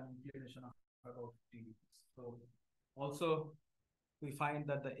an inclination of about 50 degrees. So also we find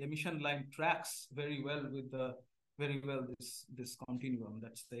that the emission line tracks very well this continuum.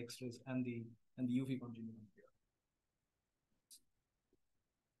 That's the X-rays and the UV continuum here.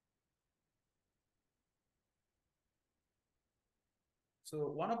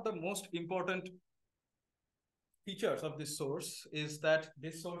 So one of the most important features of this source is that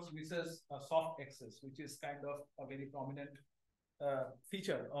this source uses a soft X's, which is kind of a very prominent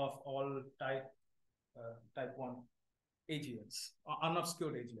feature of all type 1 AGNs,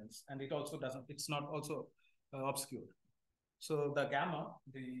 unobscured AGNs, and it's not also obscured. So the gamma,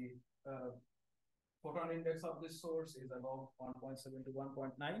 the photon index of this source is about 1.7 to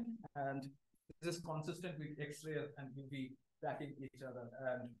 1.9, and this is consistent with X-ray and UV tracking each other,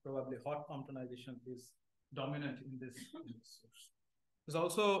 and probably hot comptonization is dominant in this source. This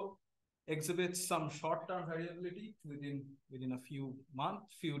also exhibits some short-term variability within a few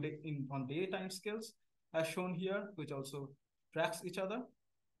months, on day time scales, as shown here, which also tracks each other.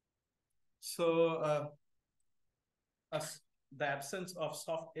 So the absence of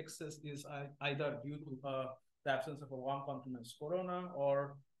soft X's is either due to the absence of a warm continuous corona,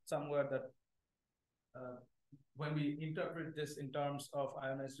 or somewhere that when we interpret this in terms of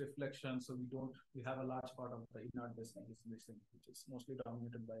ionized reflection, so we have a large part of the inert disk is missing, which is mostly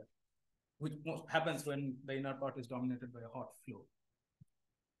dominated by, which happens when the inner part is dominated by a hot flow.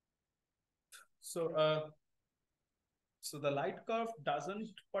 So so the light curve doesn't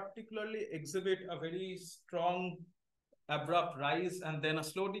particularly exhibit a very strong abrupt rise and then a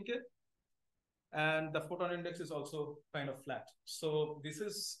slow decay. And the photon index is also kind of flat. So this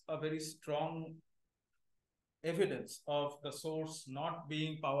is a very strong evidence of the source not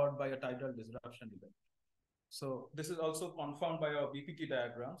being powered by a tidal disruption event. So this is also confirmed by our BPT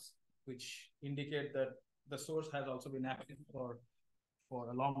diagrams, which indicate that the source has also been active for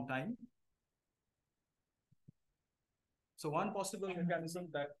a long time. So one possible mechanism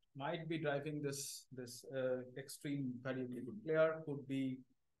that might be driving this extreme variability flare could be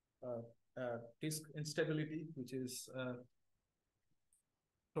disk instability, which is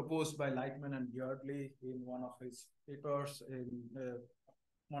proposed by Lightman and Beardley in one of his papers, in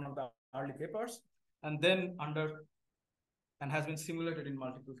one of the early papers, and then has been simulated in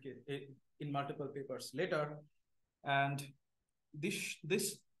multiple papers later. And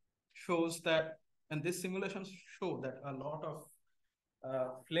this shows that, and these simulations show that a lot of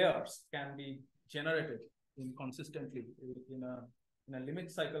flares can be generated consistently in a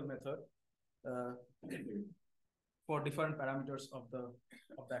limit cycle method for different parameters of the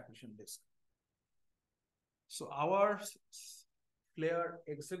accretion disk. So our flare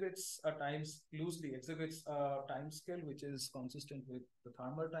loosely exhibits a time scale which is consistent with the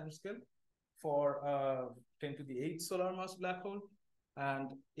thermal time scale for 10 to the 8 solar mass black hole.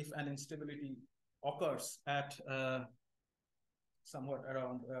 And if an instability occurs at somewhat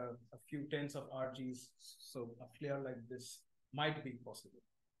around a few tens of RGs, so a flare like this might be possible.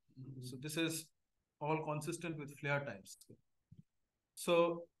 Mm-hmm. So this is all consistent with flare times.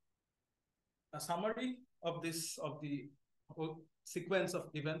 So a summary of the whole sequence of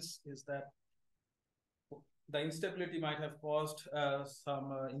events is that the instability might have caused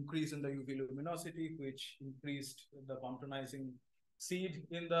some increase in the UV luminosity, which increased the comptonizing seed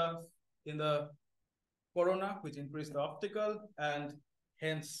in the corona, which increased the optical, and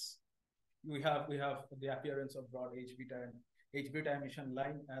hence we have the appearance of broad H beta emission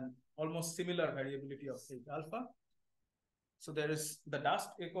line and almost similar variability of H alpha. So there is the dust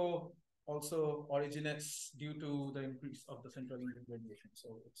echo also originates due to the increase of the central link radiation.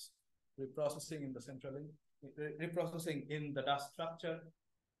 So it's reprocessing in the central link, reprocessing in the dust structure.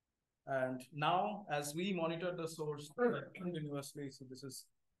 And now, as we monitor the source continuously, so this is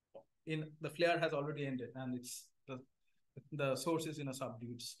the flare has already ended, and it's the source is in a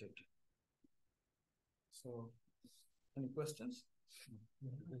subdued state. So, any questions?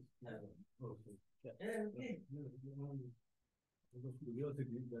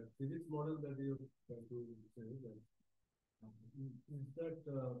 Curiosity, that physics model that you try to say, that is that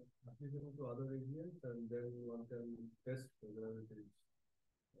applicable to other regions, and then one can test whether it is.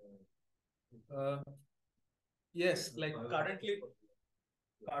 Yes, like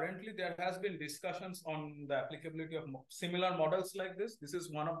currently there has been discussions on the applicability of similar models like this. This is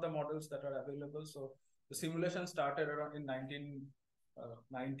one of the models that are available. So the simulation started around in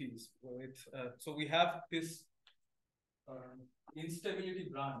 1990s with so we have this instability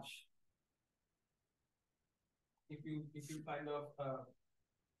branch if you kind of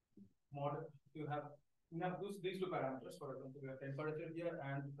model, you have these two parameters. For example, you have temperature here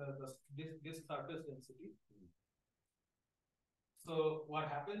and this surface density. So what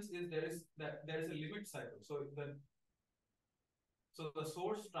happens is there is a limit cycle. So the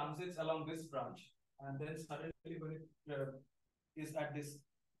source transits along this branch, and then suddenly when it is at this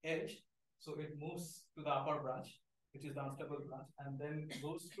edge, so it moves to the upper branch, which is the unstable branch, and then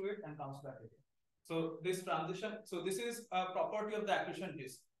goes through it and comes back again. So this transition, so this is a property of the accretion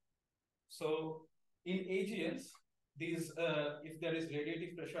disk. So in AGNs, these if there is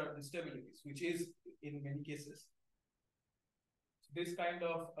radiative pressure instabilities, which is in many cases, this kind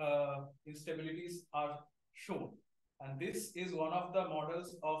of instabilities are shown. And this is one of the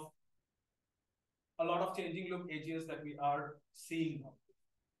models of a lot of changing loop AGNs that we are seeing now.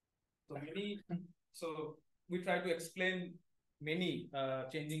 So we try to explain many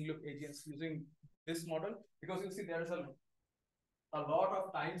changing loop AGNs using this model, because you see there is a lot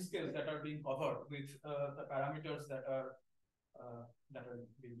of time scales that are being covered with the parameters that are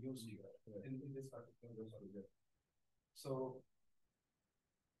being used here in this particular project. So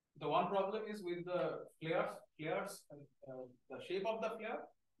the one problem is with the flares, the shape of the flare.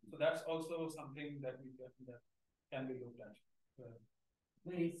 So that's also something that can be looked at.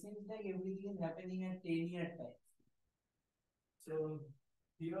 But it seems like everything is happening at 10-year time. So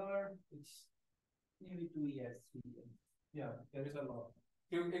here it's maybe 2 years, 3 years. Yeah, there is a lot.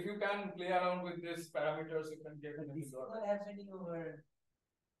 If you can play around with these parameters, you can get an This is all happening over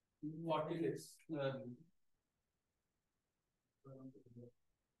 40 days.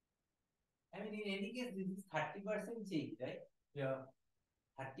 I mean, in any case, this is 30% change, right? Yeah.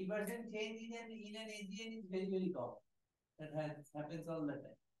 30% change in an AGN is very, very common. That happens all the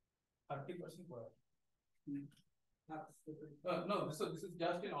time. 30% what? No, this is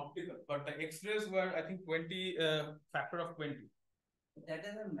just in optical, but the X-rays were, I think, 20 factor of 20. But that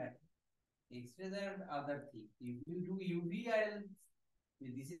doesn't matter. X-rays are other thing. If you do UV,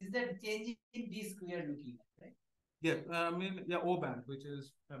 this is the change in disk we are looking at, right? Yeah, O band, which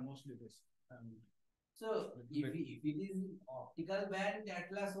is mostly this. So if it is optical band,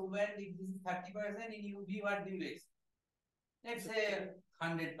 Atlas O band, if this is 30%, in UV, what do you expect? Let's say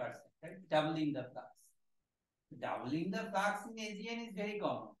 100%, right? Doubling the flux. Doubling the flux in AGN is very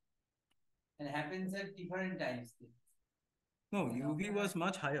common and happens at different times. No, UV was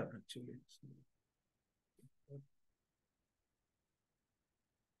much higher actually.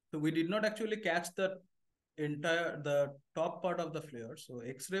 So we did not actually catch the top part of the flare. So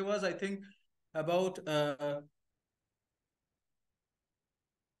X-ray was, I think, about 20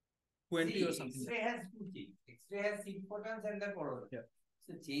 or something. X-ray has two things. X-ray has seed photons and the corona. Yeah.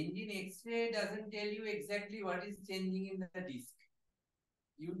 So change in X-ray doesn't tell you exactly what is changing in the disk.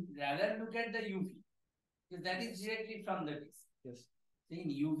 You rather look at the UV, because that is directly from the disk. Yes. So in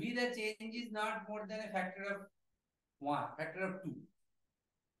UV, the change is not more than a factor of 1, factor of 2.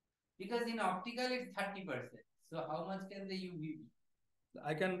 Because in optical, it's 30%. So how much can the UV be?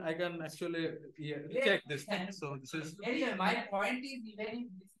 I can actually check this thing. So this is. Anyway, my point is, even if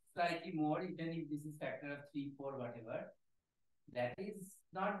this is slightly more, even if this is factor of 3, 4, whatever, that is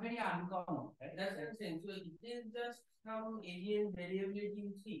not very uncommon, right? That's what I'm saying. So it is just some AGN variability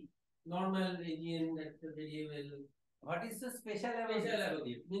you see. Normal AGN, that's the variable. What is so special about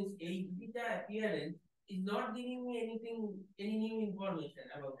it? Means a beta appearance is not giving me any new information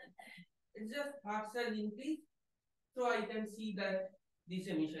about it. It's just partial increase, so I can see that this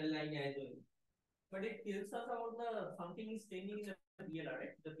emission line as well. But it tells us about something is changing in the PLR,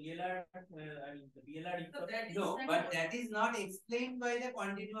 right? The PLR, the PLR. No, but that is not explained by the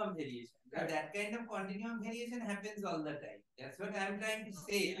continuum variation. Right. That kind of continuum variation happens all the time. That's what I'm trying to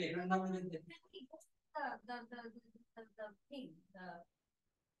say. I don't know whether the thing, the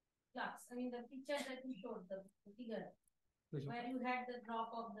flux. I mean, the picture that you showed, the figure, where you had the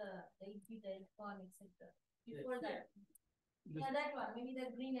drop of the beta, etc. Before that. Yeah, that one. Maybe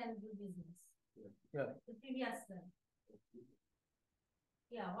the green and blue business. Yeah. The previous one.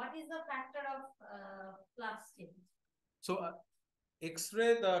 Yeah. What is the factor of flux change? So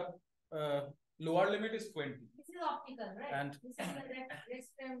X-ray, the lower limit is 20. This is optical, right? And this is the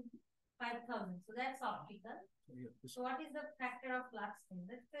Rextrem 5000. So that's optical. Yeah. So what is the factor of flux change?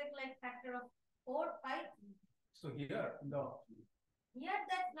 Let's take like factor of 4, 5. So here, no. Here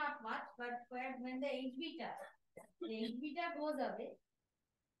that's not much, but when the H beta goes away.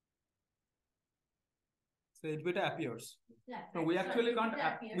 So H beta appears. Yeah, No, we actually can't.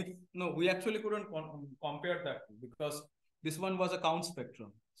 No, We actually couldn't compare that because this one was a count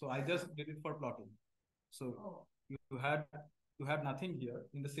spectrum. So I just did it for plotting. So you had nothing here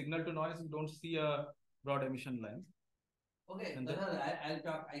in the signal to noise. You don't see a broad emission lines. Okay, And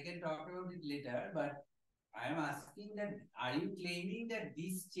I can talk about it later, but I am asking that, are you claiming that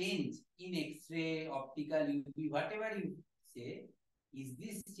this change in X-ray, optical, UV, whatever you say, is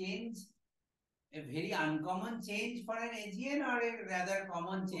this change a very uncommon change for an AGN or a rather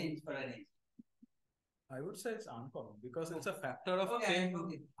common change for an AGN? I would say it's uncommon because it's a factor of Okay, 10.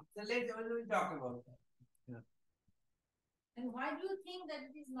 okay. So we'll talk about that. Yeah. And why do you think that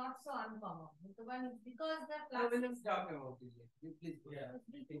it is not so uncommon? Because the No, flux we'll talk about it. You please go. Yeah.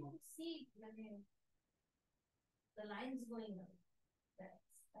 we can see, I mean, the lines going up. That's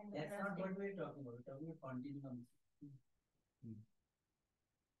kind of That's not what drastic. we're talking about. We're talking about continuum.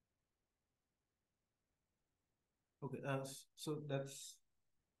 Okay, so that's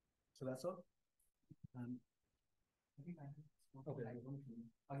all. And okay,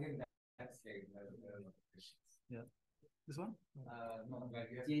 Again, that's like, yeah, this one. no, where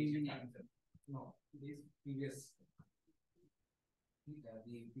you have Changing changing factor. No, this previous, the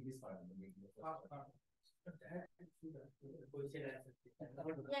previous part of the meeting. Yeah,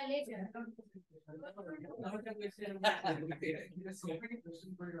 later.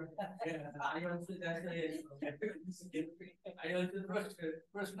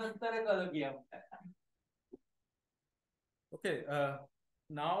 Okay,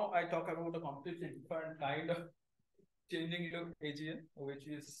 now I talk about a completely different kind of changing look AGN,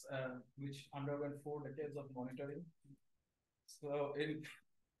 which underwent 4 decades of monitoring.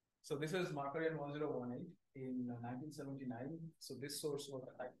 So this is Markarian 1018 in 1979. So this source was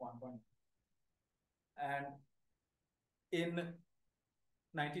a type 1.1. And in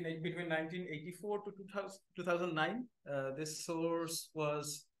between 1984 to 2009, this source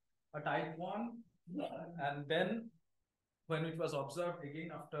was a type 1. And then when it was observed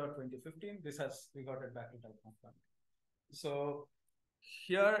again after 2015, this has reverted back to type 1.1. So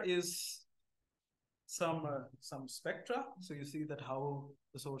here is some spectra. So you see that how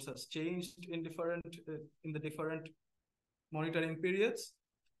the source has changed in the different monitoring periods,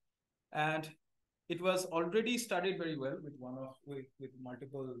 and it was already studied very well with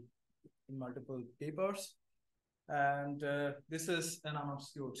multiple papers. And this is an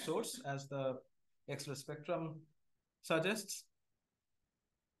unobscured source, as the X-ray spectrum suggests.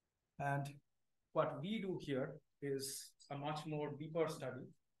 And what we do here is a much more deeper study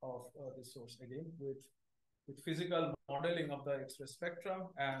of this source, again with physical modeling of the X-ray spectrum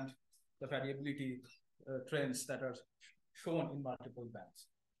and the variability trends that are shown in multiple bands.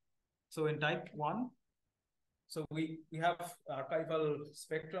 So in type 1, so we have archival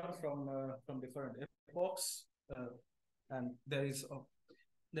spectra from different epochs, and there is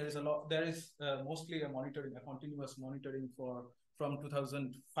mostly a continuous monitoring from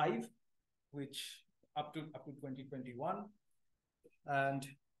 2005, which up to 2021, and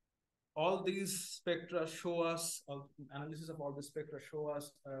all these spectra show us, analysis of all the spectra show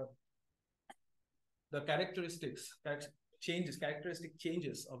us the characteristic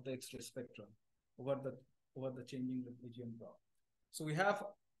changes of the X-ray spectrum over the changing AGN block. So we have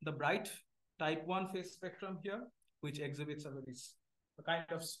the bright type 1 phase spectrum here, which exhibits a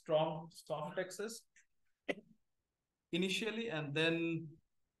kind of strong soft X's initially, and then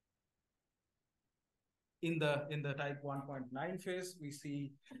in the type 1.9 phase, we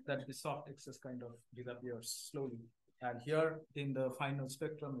see that the soft X's kind of disappears slowly. And here in the final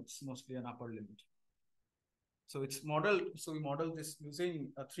spectrum, it's mostly an upper limit. So it's modeled. So we model this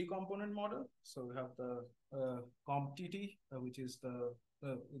using a 3-component model. So we have the CompTT, which is the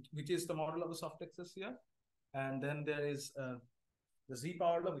model of the soft X's here, and then there is the Z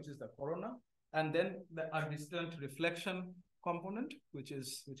power law, which is the corona, and then a distant reflection component, which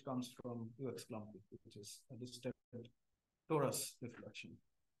comes from UX clumpy, which is a distant torus reflection.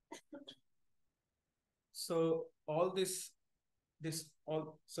 So all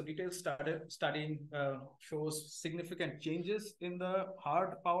so detailed studying shows significant changes in the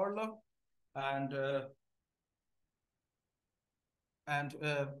hard power law, and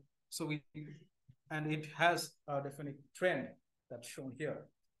it has a definite trend that's shown here.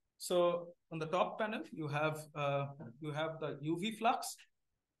 So on the top panel, you have the UV flux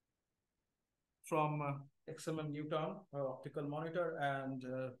from XMM Newton optical monitor and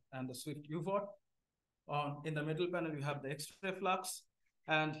the Swift UVOT. In the middle panel, you have the X-ray flux,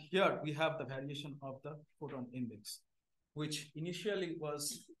 and here we have the variation of the photon index, which initially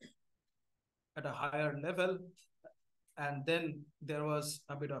was at a higher level, and then there was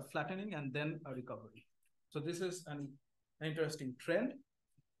a bit of flattening and then a recovery. So this is an interesting trend.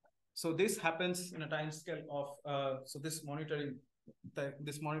 So this happens in a time scale of so this monitoring,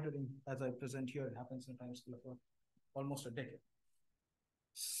 as I present here, happens in a time scale of almost a decade.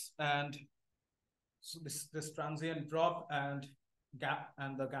 And So this transient drop and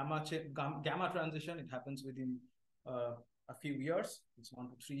the gamma transition, it happens within a few years. It's 1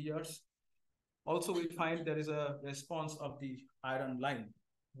 to 3 years. Also, we find there is a response of the iron line,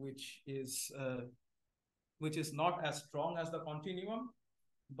 which is not as strong as the continuum,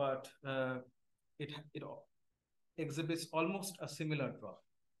 but it exhibits almost a similar drop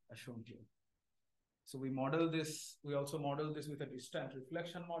as shown here. So we model this. We also model this with a distant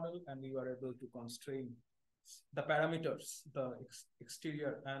reflection model, and we were able to constrain the parameters, the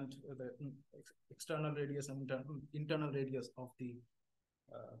exterior and the external radius and internal radius of the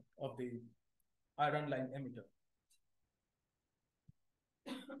iron line emitter.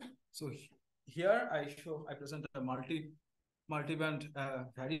 So here I present a multi-band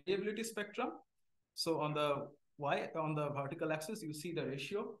variability spectrum. So on the vertical axis, you see the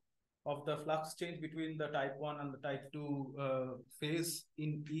ratio of the flux change between the type 1 and the type 2 phase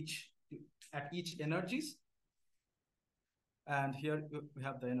at each energies. And here we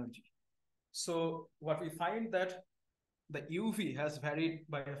have the energy. So what we find that the UV has varied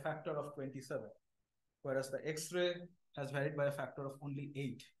by a factor of 27, whereas the X-ray has varied by a factor of only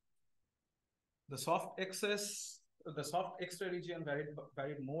 8. The soft X-ray region varied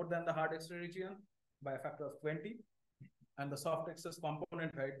more than the hard X-ray region by a factor of 20, and the soft X-ray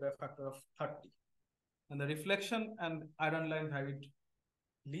component varied by a factor of 30. And the reflection and iron line varied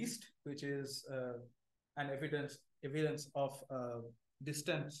least, which is an evidence of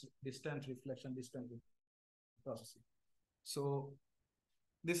distant reflection, distant processing. So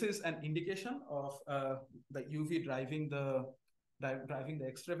this is an indication of the UV driving the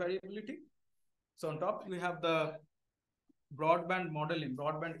X-ray variability. So on top we have the broadband modeling,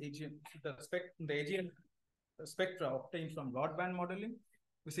 broadband AGN, the AGN spectra obtained from broadband modeling.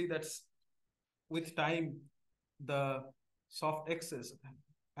 We see that with time the soft X's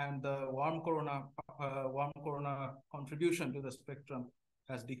and the warm corona contribution to the spectrum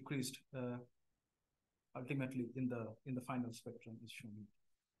has decreased ultimately in the final spectrum is shown.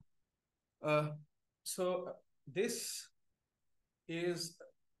 So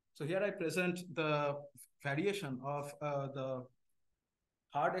here I present the variation of the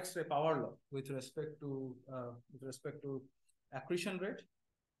hard X-ray power law with respect to accretion rate,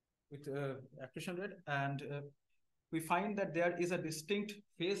 and we find that there is a distinct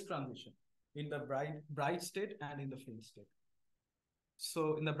phase transition in the bright state and in the faint state.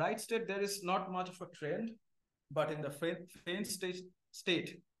 So in the bright state, there is not much of a trend, but in the faint state,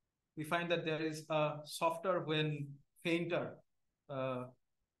 we find that there is a softer when fainter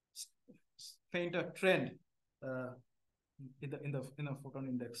trend in the photon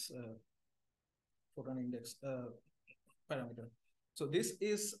index parameter. So this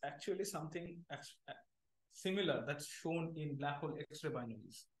is actually something similar that's shown in black hole X-ray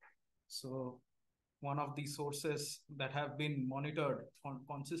binaries. So one of the sources that have been monitored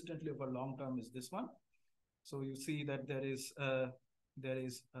consistently over long term is this one. So you see that there is a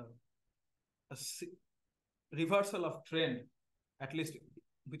reversal of trend, at least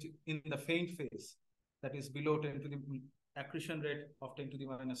which in the faint phase, that is below 10 to the accretion rate of 10 to the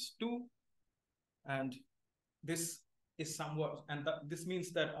minus 2, and this is somewhat, and this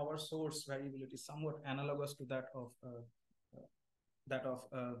means that our source variability is somewhat analogous to that of black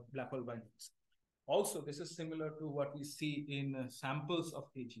hole binaries. Also, this is similar to what we see in samples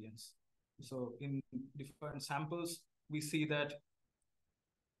of AGNs. So in different samples, we see that.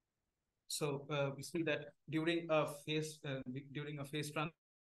 So we see that during a phase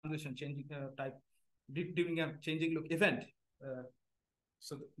transition, changing type, during a changing look event,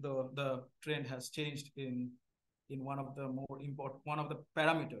 so the trend has changed in one of the more important, one of the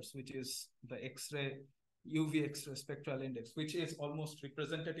parameters, which is the UV X-ray spectral index, which is almost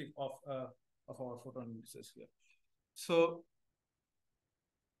representative of our photon indices here. So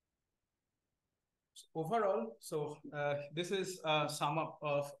overall, this is a sum up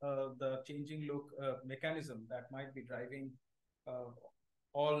of the changing look mechanism that might be driving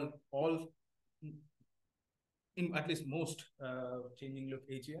all in at least most changing look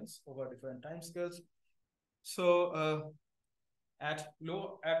AGNs over different time scales. So at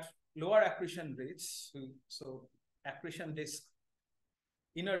lower accretion rates, so accretion disk,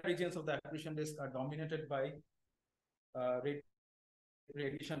 inner regions of the accretion disk are dominated by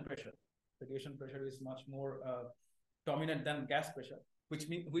radiation pressure. Radiation pressure is much more dominant than gas pressure,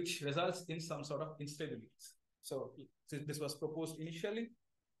 which results in some sort of instabilities. So this was proposed initially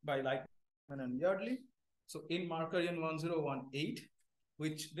by Lightman and Yardley. So in Markarian 1018,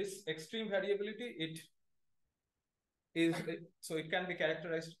 which this extreme variability, it can be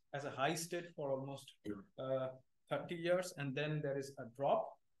characterized as a high state for almost 30 years, and then there is a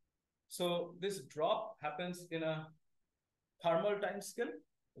drop. So this drop happens in a thermal time scale,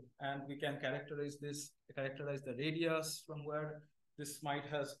 and we can characterize the radius from where this might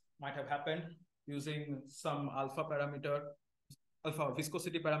have happened using some alpha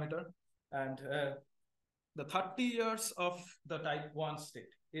viscosity parameter. And the 30 years of the type 1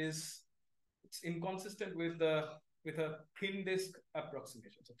 state it's inconsistent with a thin disk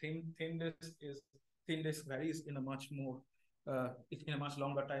approximation. So thin disk varies in a much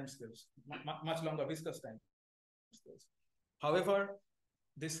longer time scales, much longer viscous time scales. However,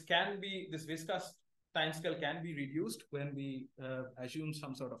 this viscous time scale can be reduced when we assume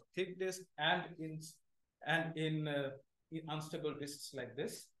some sort of thick disk and in unstable disks like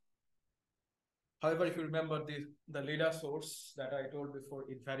this. However, if you remember the LIDA source that I told before,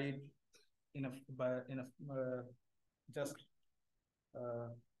 it varied just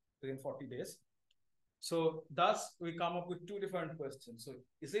within 40 days. So thus we come up with two different questions. So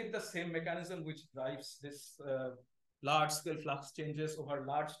is it the same mechanism which drives this large scale flux changes over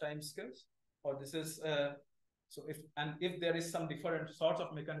large time scales, or this is if there is some different sorts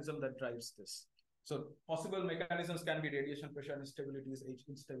of mechanism that drives this? So possible mechanisms can be radiation pressure instabilities, H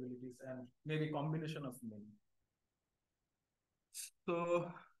instabilities, and maybe combination of many. So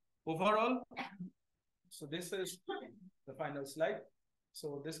overall, so this is the final slide.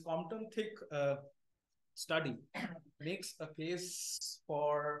 So this Compton-Thick study makes a case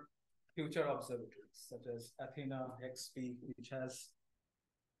for future observatories such as Athena XP, which has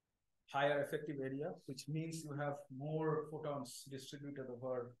higher effective area, which means you have more photons distributed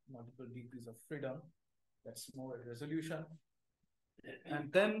over multiple degrees of freedom. That's more resolution.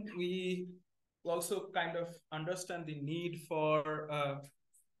 And then we also kind of understand the need for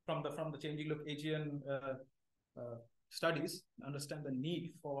from the changing look Aegean studies, understand the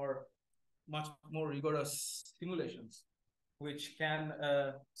need for much more rigorous simulations, which can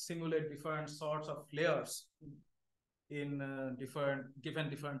simulate different sorts of layers in given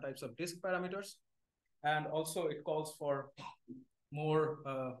different types of disk parameters. And also it calls for more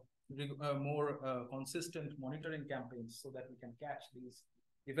consistent monitoring campaigns so that we can catch these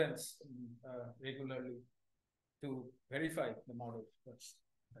events regularly to verify the model.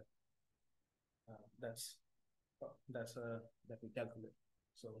 That we calculate.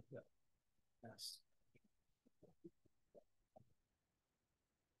 So yeah, yes.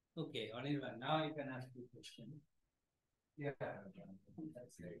 Okay, Anirvan, now you can ask the question. Yeah,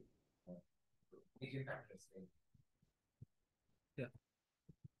 that's great. Agent factors, right? Yeah.